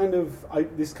this kind of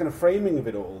framing of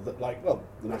it all that, like, well,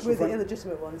 the National Front... We're the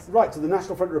illegitimate ones. Right, so the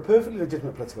National Front are a perfectly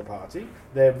legitimate political party.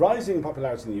 They're rising in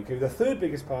popularity in the UK. They're the third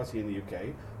biggest party in the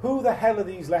UK. Who the hell are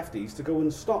these lefties to go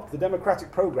and stop the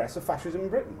democratic progress of fascism in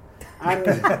Britain? And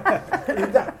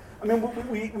I mean,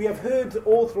 we have heard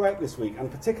all throughout this week,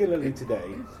 and particularly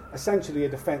today, essentially a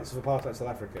defence of apartheid South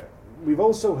Africa. We've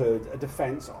also heard a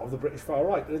defence of the British far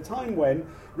right at a time when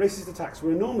racist attacks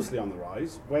were enormously on the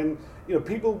rise, when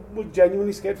people were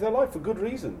genuinely scared for their life for good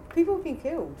reason. People have been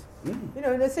killed.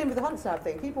 And the same with the Huntsab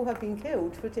thing. People have been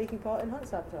killed for taking part in Hunt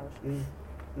sabotage.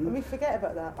 We forget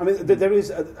about that. I mean, there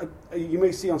is. You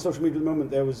may see on social media at the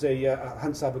moment there was a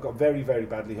Hunt Sab who got very, very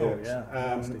badly hurt. Oh,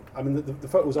 yeah. I mean, the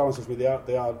photos are on social media.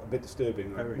 They are a bit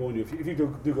disturbing. I Very. warn you. If you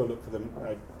do go look for them,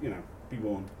 be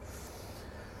warned.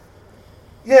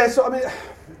 Yeah. So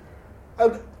I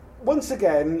mean, once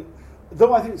again,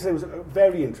 though I think today was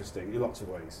very interesting in lots of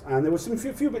ways, and there was some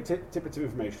few tidbits of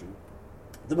information.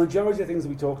 The majority of things that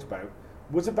we talked about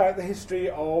was about the history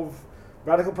of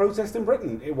radical protest in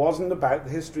Britain. It wasn't about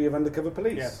the history of undercover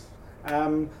police. Yes.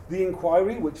 The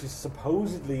inquiry, which is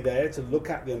supposedly there to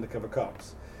look at the undercover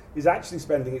cops, is actually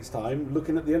spending its time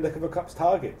looking at the undercover cops'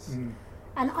 targets. Mm.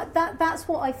 And that's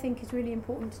what I think is really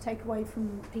important to take away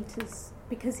from Peter's,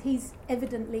 because he's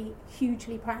evidently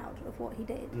hugely proud of what he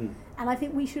did. Mm. And I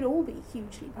think we should all be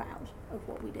hugely proud of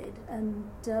what we did. And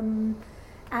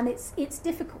it's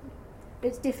difficult.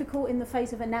 It's difficult in the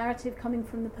face of a narrative coming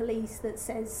from the police that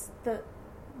says that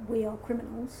we are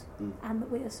criminals and that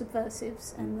we are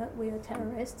subversives and that we are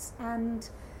terrorists. And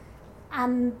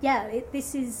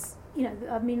this is,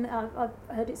 I mean, I've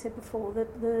heard it said before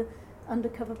that the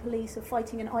undercover police are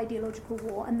fighting an ideological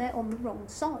war and they're on the wrong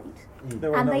side.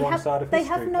 They're on the wrong side of history. They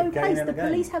have no again place. and The again.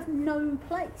 police have no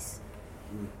place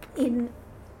in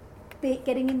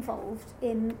getting involved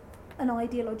in an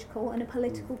ideological and a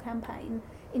political campaign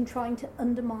in trying to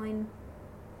undermine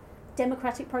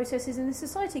democratic processes in the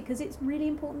society, because it's really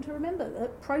important to remember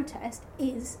that protest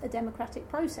is a democratic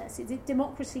process.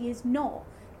 Democracy is not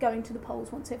going to the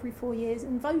polls once every 4 years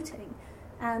and voting,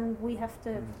 and we have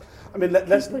to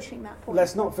keep pushing that point.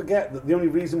 Let's not forget that the only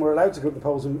reason we're allowed to go to the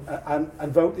polls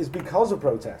and vote is because of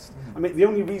protest. I mean, the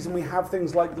only reason we have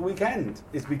things like the weekend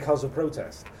is because of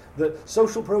protest. That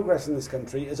social progress in this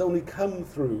country has only come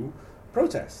through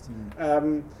protest.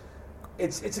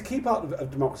 It's a key part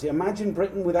of democracy. Imagine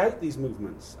Britain without these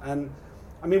movements. And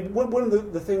I mean, one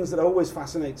of the things that always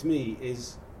fascinates me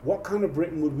is what kind of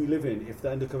Britain would we live in if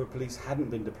the undercover police hadn't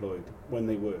been deployed when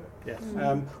they were? Yes.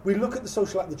 We look at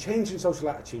the change in social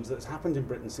attitudes that's happened in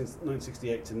Britain since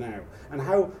 1968 to now, and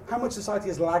how much society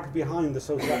has lagged behind the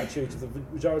social attitudes of the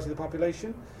majority of the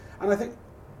population. And I think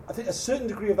a certain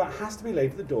degree of that has to be laid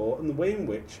at the door in the way in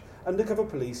which undercover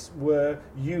police were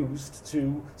used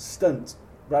to stunt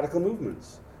radical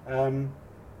movements. I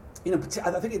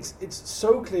think it's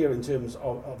so clear in terms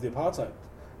of the apartheid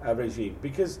regime,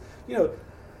 because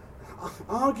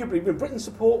arguably Britain's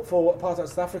support for apartheid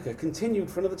South Africa continued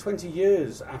for another 20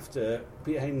 years after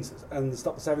Peter Haines and the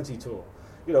Stop the 70 tour.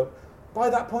 By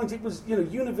that point it was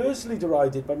universally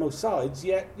derided by most sides,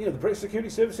 yet the British security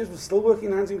services were still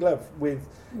working hand in glove with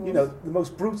the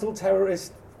most brutal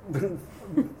terrorist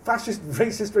fascist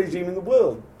racist regime in the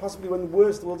world, possibly one of the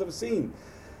worst the world's ever seen.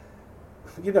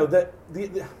 They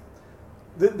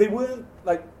weren't,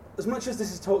 like, as much as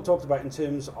this is talked about in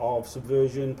terms of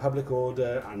subversion, public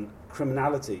order and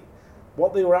criminality,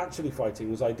 what they were actually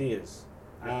fighting was ideas.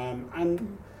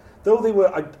 And though they were,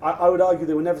 I would argue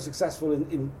they were never successful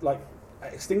in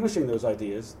extinguishing those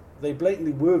ideas, they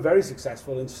blatantly were very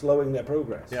successful in slowing their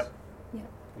progress. Yep. Yeah.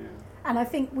 And I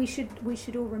think we should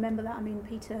all remember that. I mean,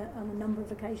 Peter on a number of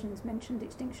occasions mentioned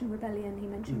Extinction Rebellion, he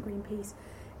mentioned Greenpeace,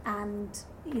 and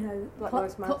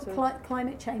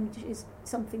climate change is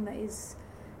something that is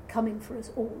coming for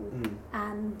us all,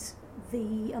 and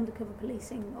the undercover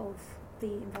policing of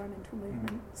the environmental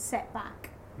movement set back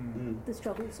the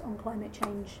struggles on climate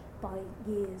change by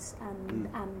years, and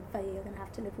they are going to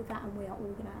have to live with that, and we are all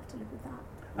going to have to live with that.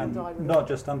 And not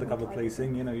just undercover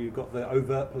policing, you've got the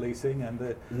overt policing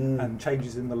and and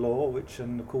changes in the law,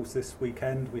 and of course this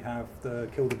weekend we have the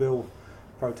Kill the Bill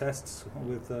protests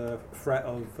with the threat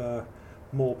of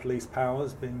more police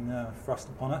powers being thrust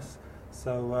upon us.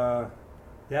 So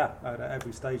at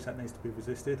every stage that needs to be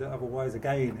resisted. Otherwise,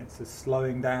 again, it's a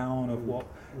slowing down of what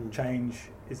change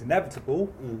is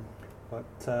inevitable. But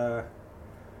the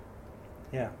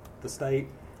state,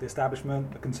 the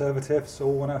establishment, the Conservatives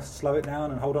all want to slow it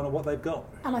down and hold on to what they've got.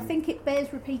 And I think it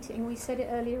bears repeating. We said it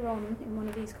earlier on in one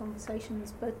of these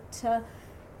conversations, but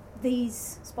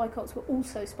these spy cops were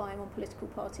also spying on political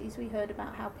parties. We heard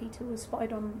about how Peter was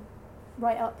spied on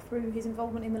right up through his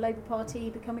involvement in the Labour Party,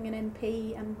 becoming an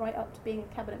MP, and right up to being a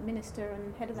cabinet minister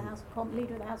and head of the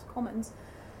leader of the House of Commons.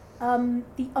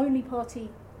 The only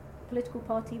political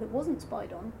party that wasn't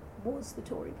spied on was the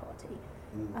Tory party.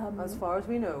 As far as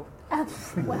we know.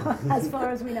 Well, as far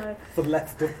as we know. The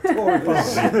left of Tory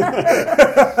party.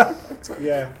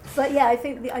 Yeah. But yeah, I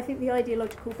think the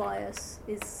ideological bias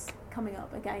is coming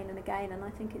up again and again, and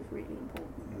I think it's really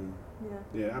important.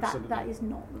 Yeah, absolutely. That is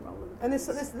not the role of the And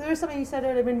there is something you said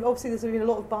earlier. I mean, obviously there's been a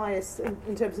lot of bias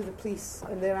in terms of the police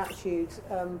and their attitude,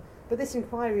 but this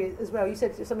inquiry as well, you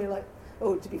said something like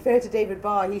oh, to be fair to David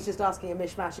Barr, he's just asking a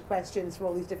mishmash of questions from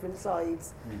all these different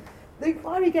sides. The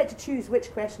inquiry get to choose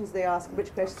which questions they ask and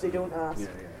which questions they don't ask.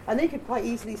 And they could quite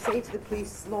easily say to the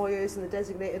police lawyers and the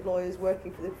designated lawyers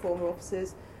working for the former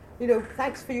officers, you know,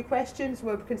 thanks for your questions,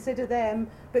 we'll consider them,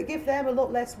 but give them a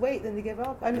lot less weight than they give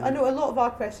up. I know a lot of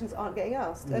our questions aren't getting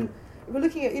asked. And we're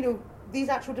looking at, you know, these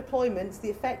actual deployments,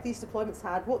 the effect these deployments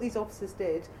had, what these officers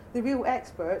did. The real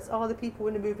experts are the people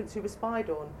in the movements who were spied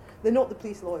on. They're not the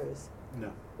police lawyers. No.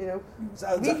 You know,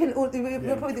 we're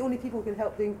we're probably the only people who can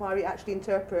help the inquiry actually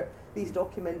interpret these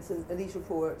documents and these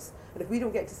reports. And if we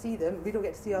don't get to see them, if we don't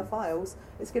get to see our files,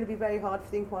 it's going to be very hard for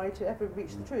the inquiry to ever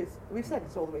reach the truth. We've said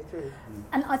it's all the way through.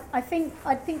 And I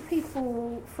think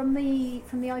people from the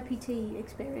IPT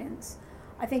experience,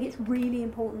 I think it's really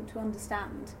important to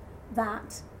understand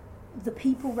that the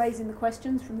people raising the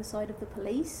questions from the side of the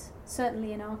police,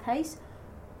 certainly in our case,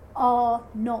 are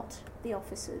not the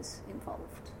officers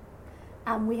involved.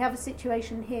 And we have a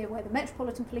situation here where the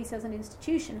Metropolitan Police as an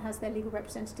institution has their legal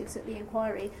representatives at the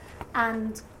inquiry,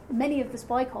 and many of the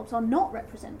spy corps are not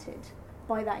represented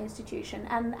by that institution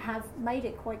and have made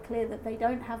it quite clear that they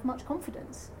don't have much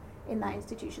confidence in that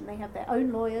institution. They have their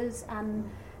own lawyers, and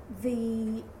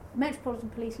the Metropolitan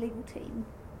Police legal team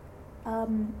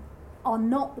are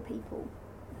not the people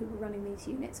who are running these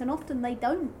units, and often they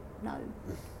don't know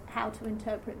how to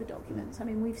interpret the documents. I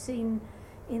mean, we've seen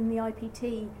in the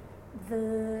IPT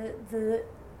the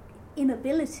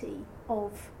inability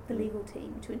of the legal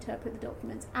team to interpret the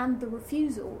documents and the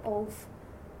refusal of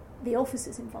the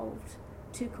officers involved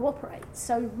to cooperate.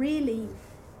 So really,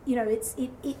 you know,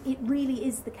 it really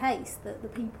is the case that the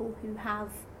people who have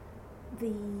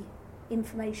the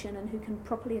information and who can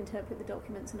properly interpret the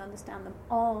documents and understand them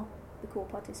are the core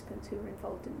participants who were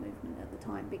involved in the movement at the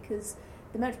time, because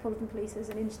the Metropolitan Police as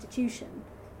an institution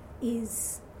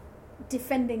is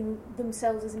defending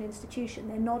themselves as an institution.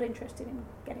 They're not interested in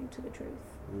getting to the truth.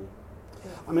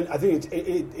 I mean, I think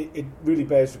it really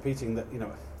bears repeating that, you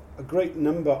know, a great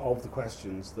number of the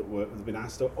questions that have been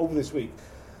asked over this week,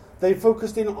 they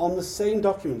focused in on the same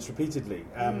documents repeatedly.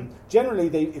 Generally,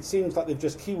 it seems like they've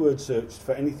just keyword searched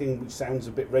for anything which sounds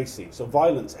a bit racy. So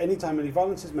violence, anytime any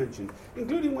violence is mentioned,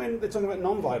 including when they're talking about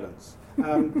non-violence.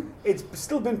 It's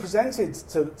still been presented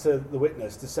to the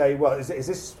witness to say, well, is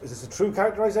this a true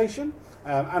characterisation?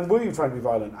 And were you trying to be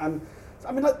violent? And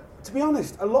I mean, to be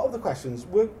honest, a lot of the questions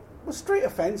were straight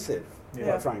offensive,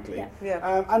 quite frankly.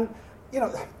 And you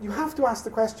know, you have to ask the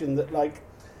question that, like,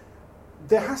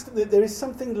 there is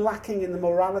something lacking in the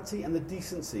morality and the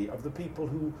decency of the people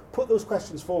who put those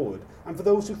questions forward, and for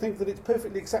those who think that it's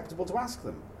perfectly acceptable to ask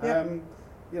them.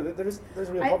 You know, there's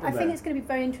a real problem I think there. it's going to be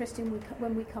very interesting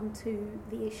when we come to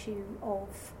the issue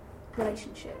of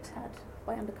relationships had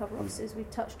by undercover officers. We've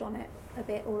touched on it a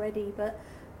bit already, but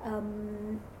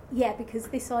because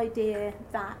this idea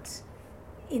that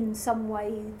in some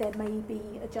way there may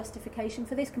be a justification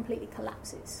for this completely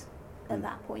collapses at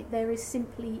that point. There is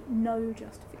simply no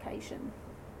justification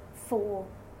for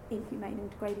inhumane and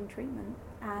degrading treatment,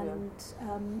 and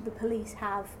the police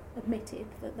have admitted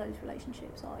that those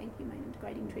relationships are inhumane and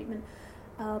degrading treatment.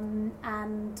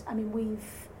 And I mean,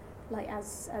 we've, like,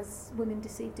 as women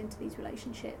deceived into these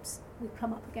relationships, we've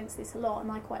come up against this a lot,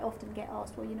 and I quite often get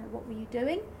asked, well, you know, what were you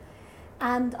doing?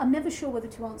 And I'm never sure whether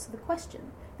to answer the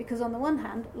question, because on the one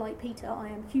hand, like Peter, I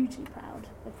am hugely proud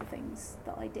of the things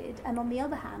that I did, and on the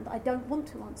other hand, I don't want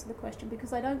to answer the question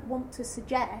because I don't want to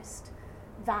suggest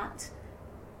that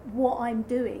what I'm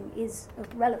doing is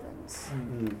of relevance.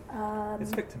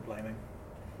 It's victim blaming.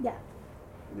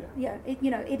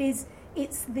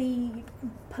 It's the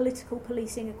political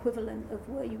policing equivalent of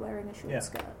were you wearing a short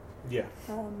skirt?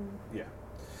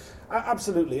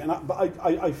 Absolutely, but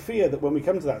I fear that when we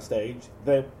come to that stage,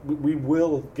 we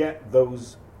will get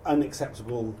those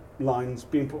unacceptable lines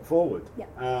being put forward.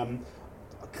 Kind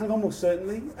of almost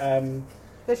certainly.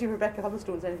 Especially if Rebecca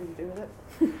Hummerstone's anything to do with it.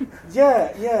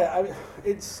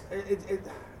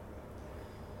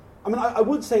 I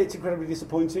would say it's incredibly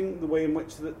disappointing the way in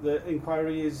which the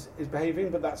inquiry is behaving,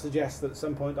 but that suggests that at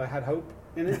some point I had hope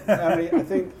in it.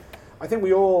 I think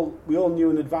we all knew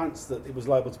in advance that it was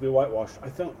liable to be a whitewash. I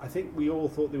think we all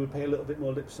thought they would pay a little bit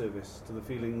more lip service to the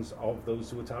feelings of those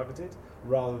who were targeted,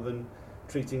 rather than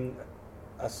treating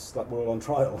us like we're all on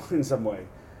trial in some way.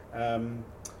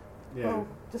 Well,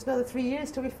 just another 3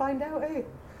 years till we find out, eh?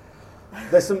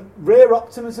 There's some rare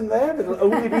optimism there. It'll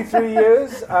only be 3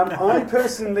 years. I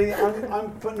personally,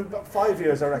 I'm putting about 5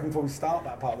 years, I reckon, before we start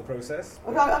that part of the process.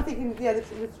 Okay, I'm thinking,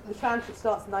 the tranche that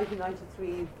starts in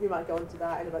 1993, we might go on to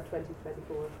that in about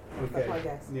 2024. Okay. That's my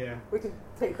guess. Yeah. We can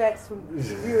take bets from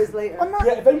viewers later.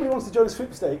 Yeah, if anybody wants to join a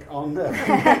sweepstake on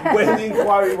when the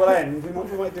inquiry will end,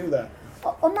 we might do that.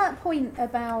 On that point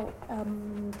about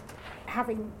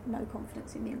having no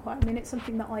confidence in the inquiry, I mean, it's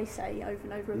something that I say over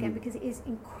and over again because it is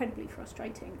incredibly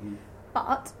frustrating.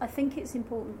 But I think it's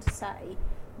important to say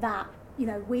that, you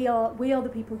know, we are the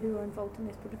people who are involved in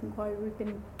this public inquiry. We've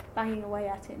been banging away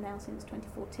at it now since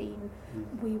 2014.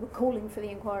 We were calling for the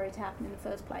inquiry to happen in the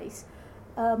first place.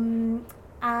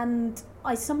 And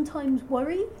I sometimes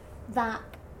worry that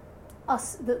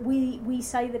we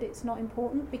say that it's not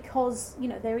important because, you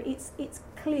know, it's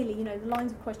clearly, you know, the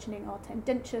lines of questioning are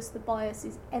tendentious, the bias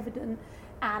is evident,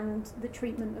 and the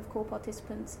treatment of core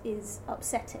participants is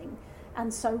upsetting,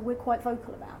 and so we're quite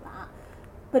vocal about that.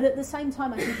 But at the same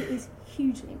time, I think it is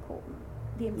hugely important,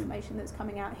 the information that's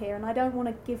coming out here, and I don't want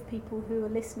to give people who are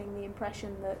listening the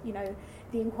impression that, you know,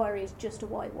 the inquiry is just a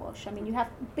whitewash. I mean, you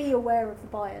have to be aware of the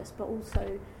bias, but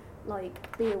also,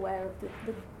 like, be aware of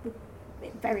the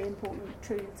very important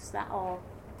truths that are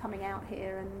coming out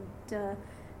here,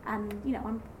 and you know,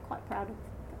 I'm quite proud of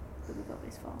that we got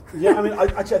this far. Yeah, I mean,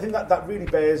 I think that really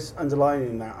bears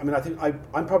underlining that. I mean, I think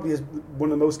I'm probably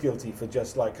one of the most guilty for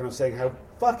just like kind of saying how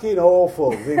fucking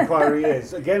awful the inquiry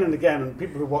is again and again, and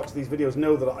people who watch these videos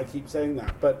know that I keep saying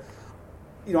that. But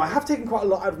you know, I have taken quite a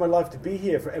lot out of my life to be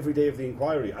here for every day of the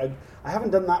inquiry. I haven't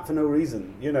done that for no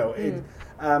reason. You know,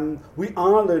 we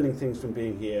are learning things from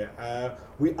being here.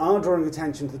 We are drawing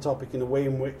attention to the topic in a way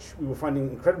in which we were finding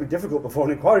incredibly difficult before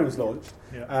an inquiry was launched.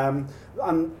 Yeah.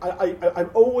 And I'm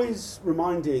always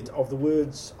reminded of the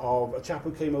words of a chap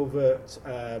who came over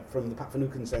from the Pat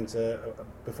Finucane Centre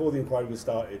before the inquiry was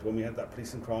started, when we had that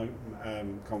police and crime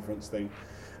conference thing.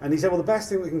 And he said, well, the best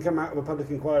thing that can come out of a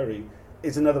public inquiry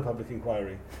is another public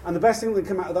inquiry, and the best thing that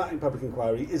can come out of that public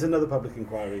inquiry is another public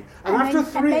inquiry. And after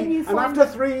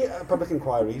three public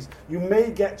inquiries, you may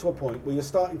get to a point where you're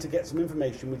starting to get some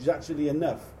information which is actually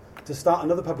enough to start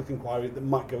another public inquiry that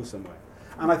might go somewhere.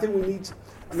 And I think we need to,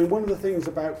 I mean, one of the things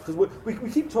about, because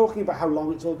we keep talking about how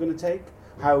long it's all going to take,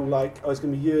 how like, oh, it's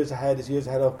going to be years ahead,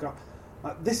 oh God.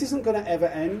 This isn't going to ever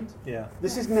end. Yeah.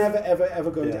 This is never,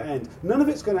 ever going to end. None of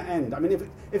it's going to end. I mean,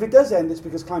 if it does end, it's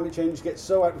because climate change gets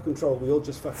so out of control, we all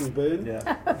just fucking burn.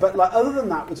 Yeah. But like, other than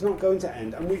that, it's not going to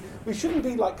end. And we shouldn't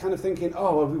be like kind of thinking,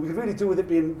 oh, well, we could really do with it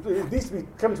being, it needs to be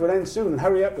come to an end soon and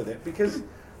hurry up with it, because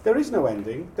there is no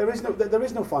ending. There is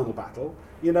no final battle.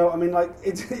 You know, I mean, like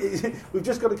we've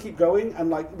just got to keep going,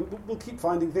 and like we'll keep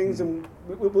finding things, and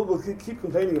we'll keep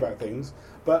complaining about things,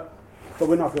 but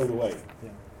we're not going away. Yeah.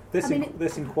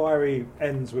 This inquiry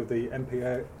ends with the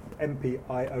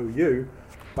MPIOU,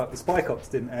 but the Spy Cops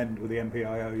didn't end with the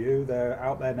MPIOU. They're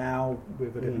out there now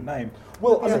with a different name.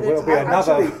 Well, so will be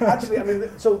another. Actually, I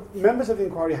mean, so members of the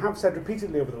inquiry have said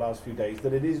repeatedly over the last few days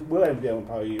that will end with the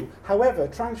MPIOU. However,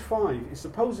 Tranche 5 is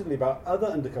supposedly about other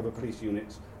undercover police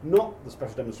units, not the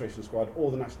Special Demonstration Squad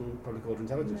or the National Public Order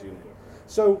Intelligence Unit.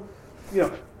 So, you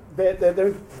know,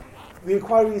 the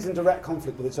inquiry is in direct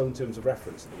conflict with its own terms of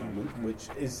reference at the moment, which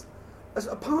is,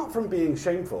 apart from being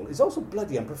shameful, is also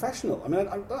bloody unprofessional. I mean,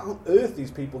 I don't know how on earth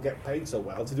these people get paid so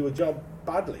well to do a job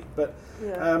badly. But,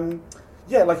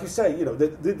 like you say, you know,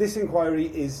 this inquiry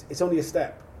it's only a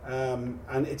step.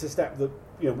 And it's a step that,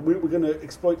 you know, we're going to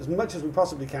exploit as much as we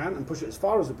possibly can and push it as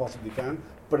far as we possibly can,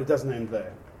 but it doesn't end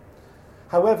there.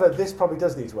 However, this probably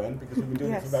does need to end, because we've been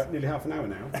doing it for about nearly half an hour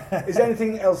now. Is there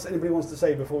anything else anybody wants to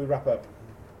say before we wrap up?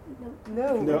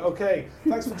 No. Okay.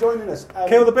 Thanks for joining us.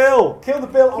 Kill the Bill. Kill the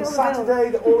Bill on Saturday.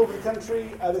 They're all over the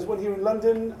country. There's one here in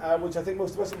London, which I think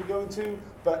most of us will be going to.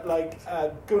 But like,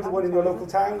 go to the one in your local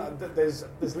town. There's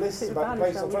lists about the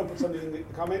place. I'll try and put something in the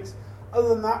comments. Other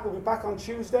than that, we'll be back on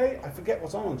Tuesday. I forget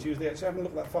what's on Tuesday. Actually, I haven't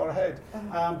looked that far ahead.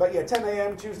 But yeah, 10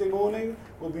 a.m. Tuesday morning.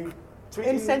 We'll be tweeting.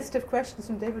 Insensitive questions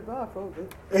from David Barr, probably.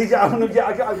 I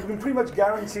can pretty much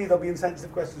guarantee there'll be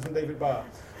insensitive questions from David Barr.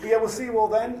 But yeah, we'll see you all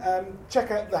then. Check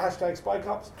out the hashtag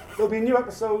SpyCops. There'll be a new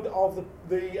episode of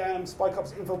the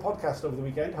SpyCops Info podcast over the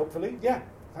weekend, hopefully. Yeah,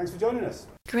 thanks for joining us.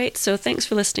 Great, so thanks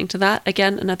for listening to that.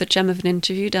 Again, another gem of an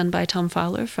interview done by Tom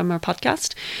Fowler from our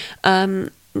podcast.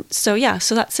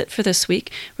 So that's it for this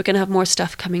week. We're going to have more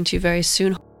stuff coming to you very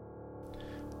soon.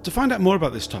 To find out more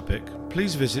about this topic,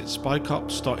 please visit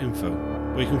spycops.info,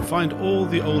 where you can find all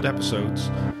the old episodes,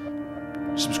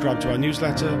 subscribe to our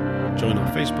newsletter, join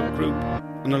our Facebook group,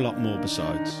 and a lot more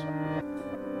besides.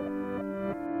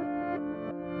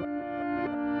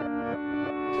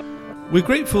 We're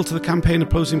grateful to the Campaign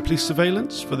Opposing Police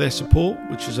Surveillance for their support,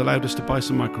 which has allowed us to buy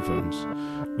some microphones.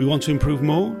 We want to improve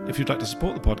more. If you'd like to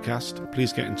support the podcast,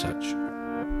 please get in touch.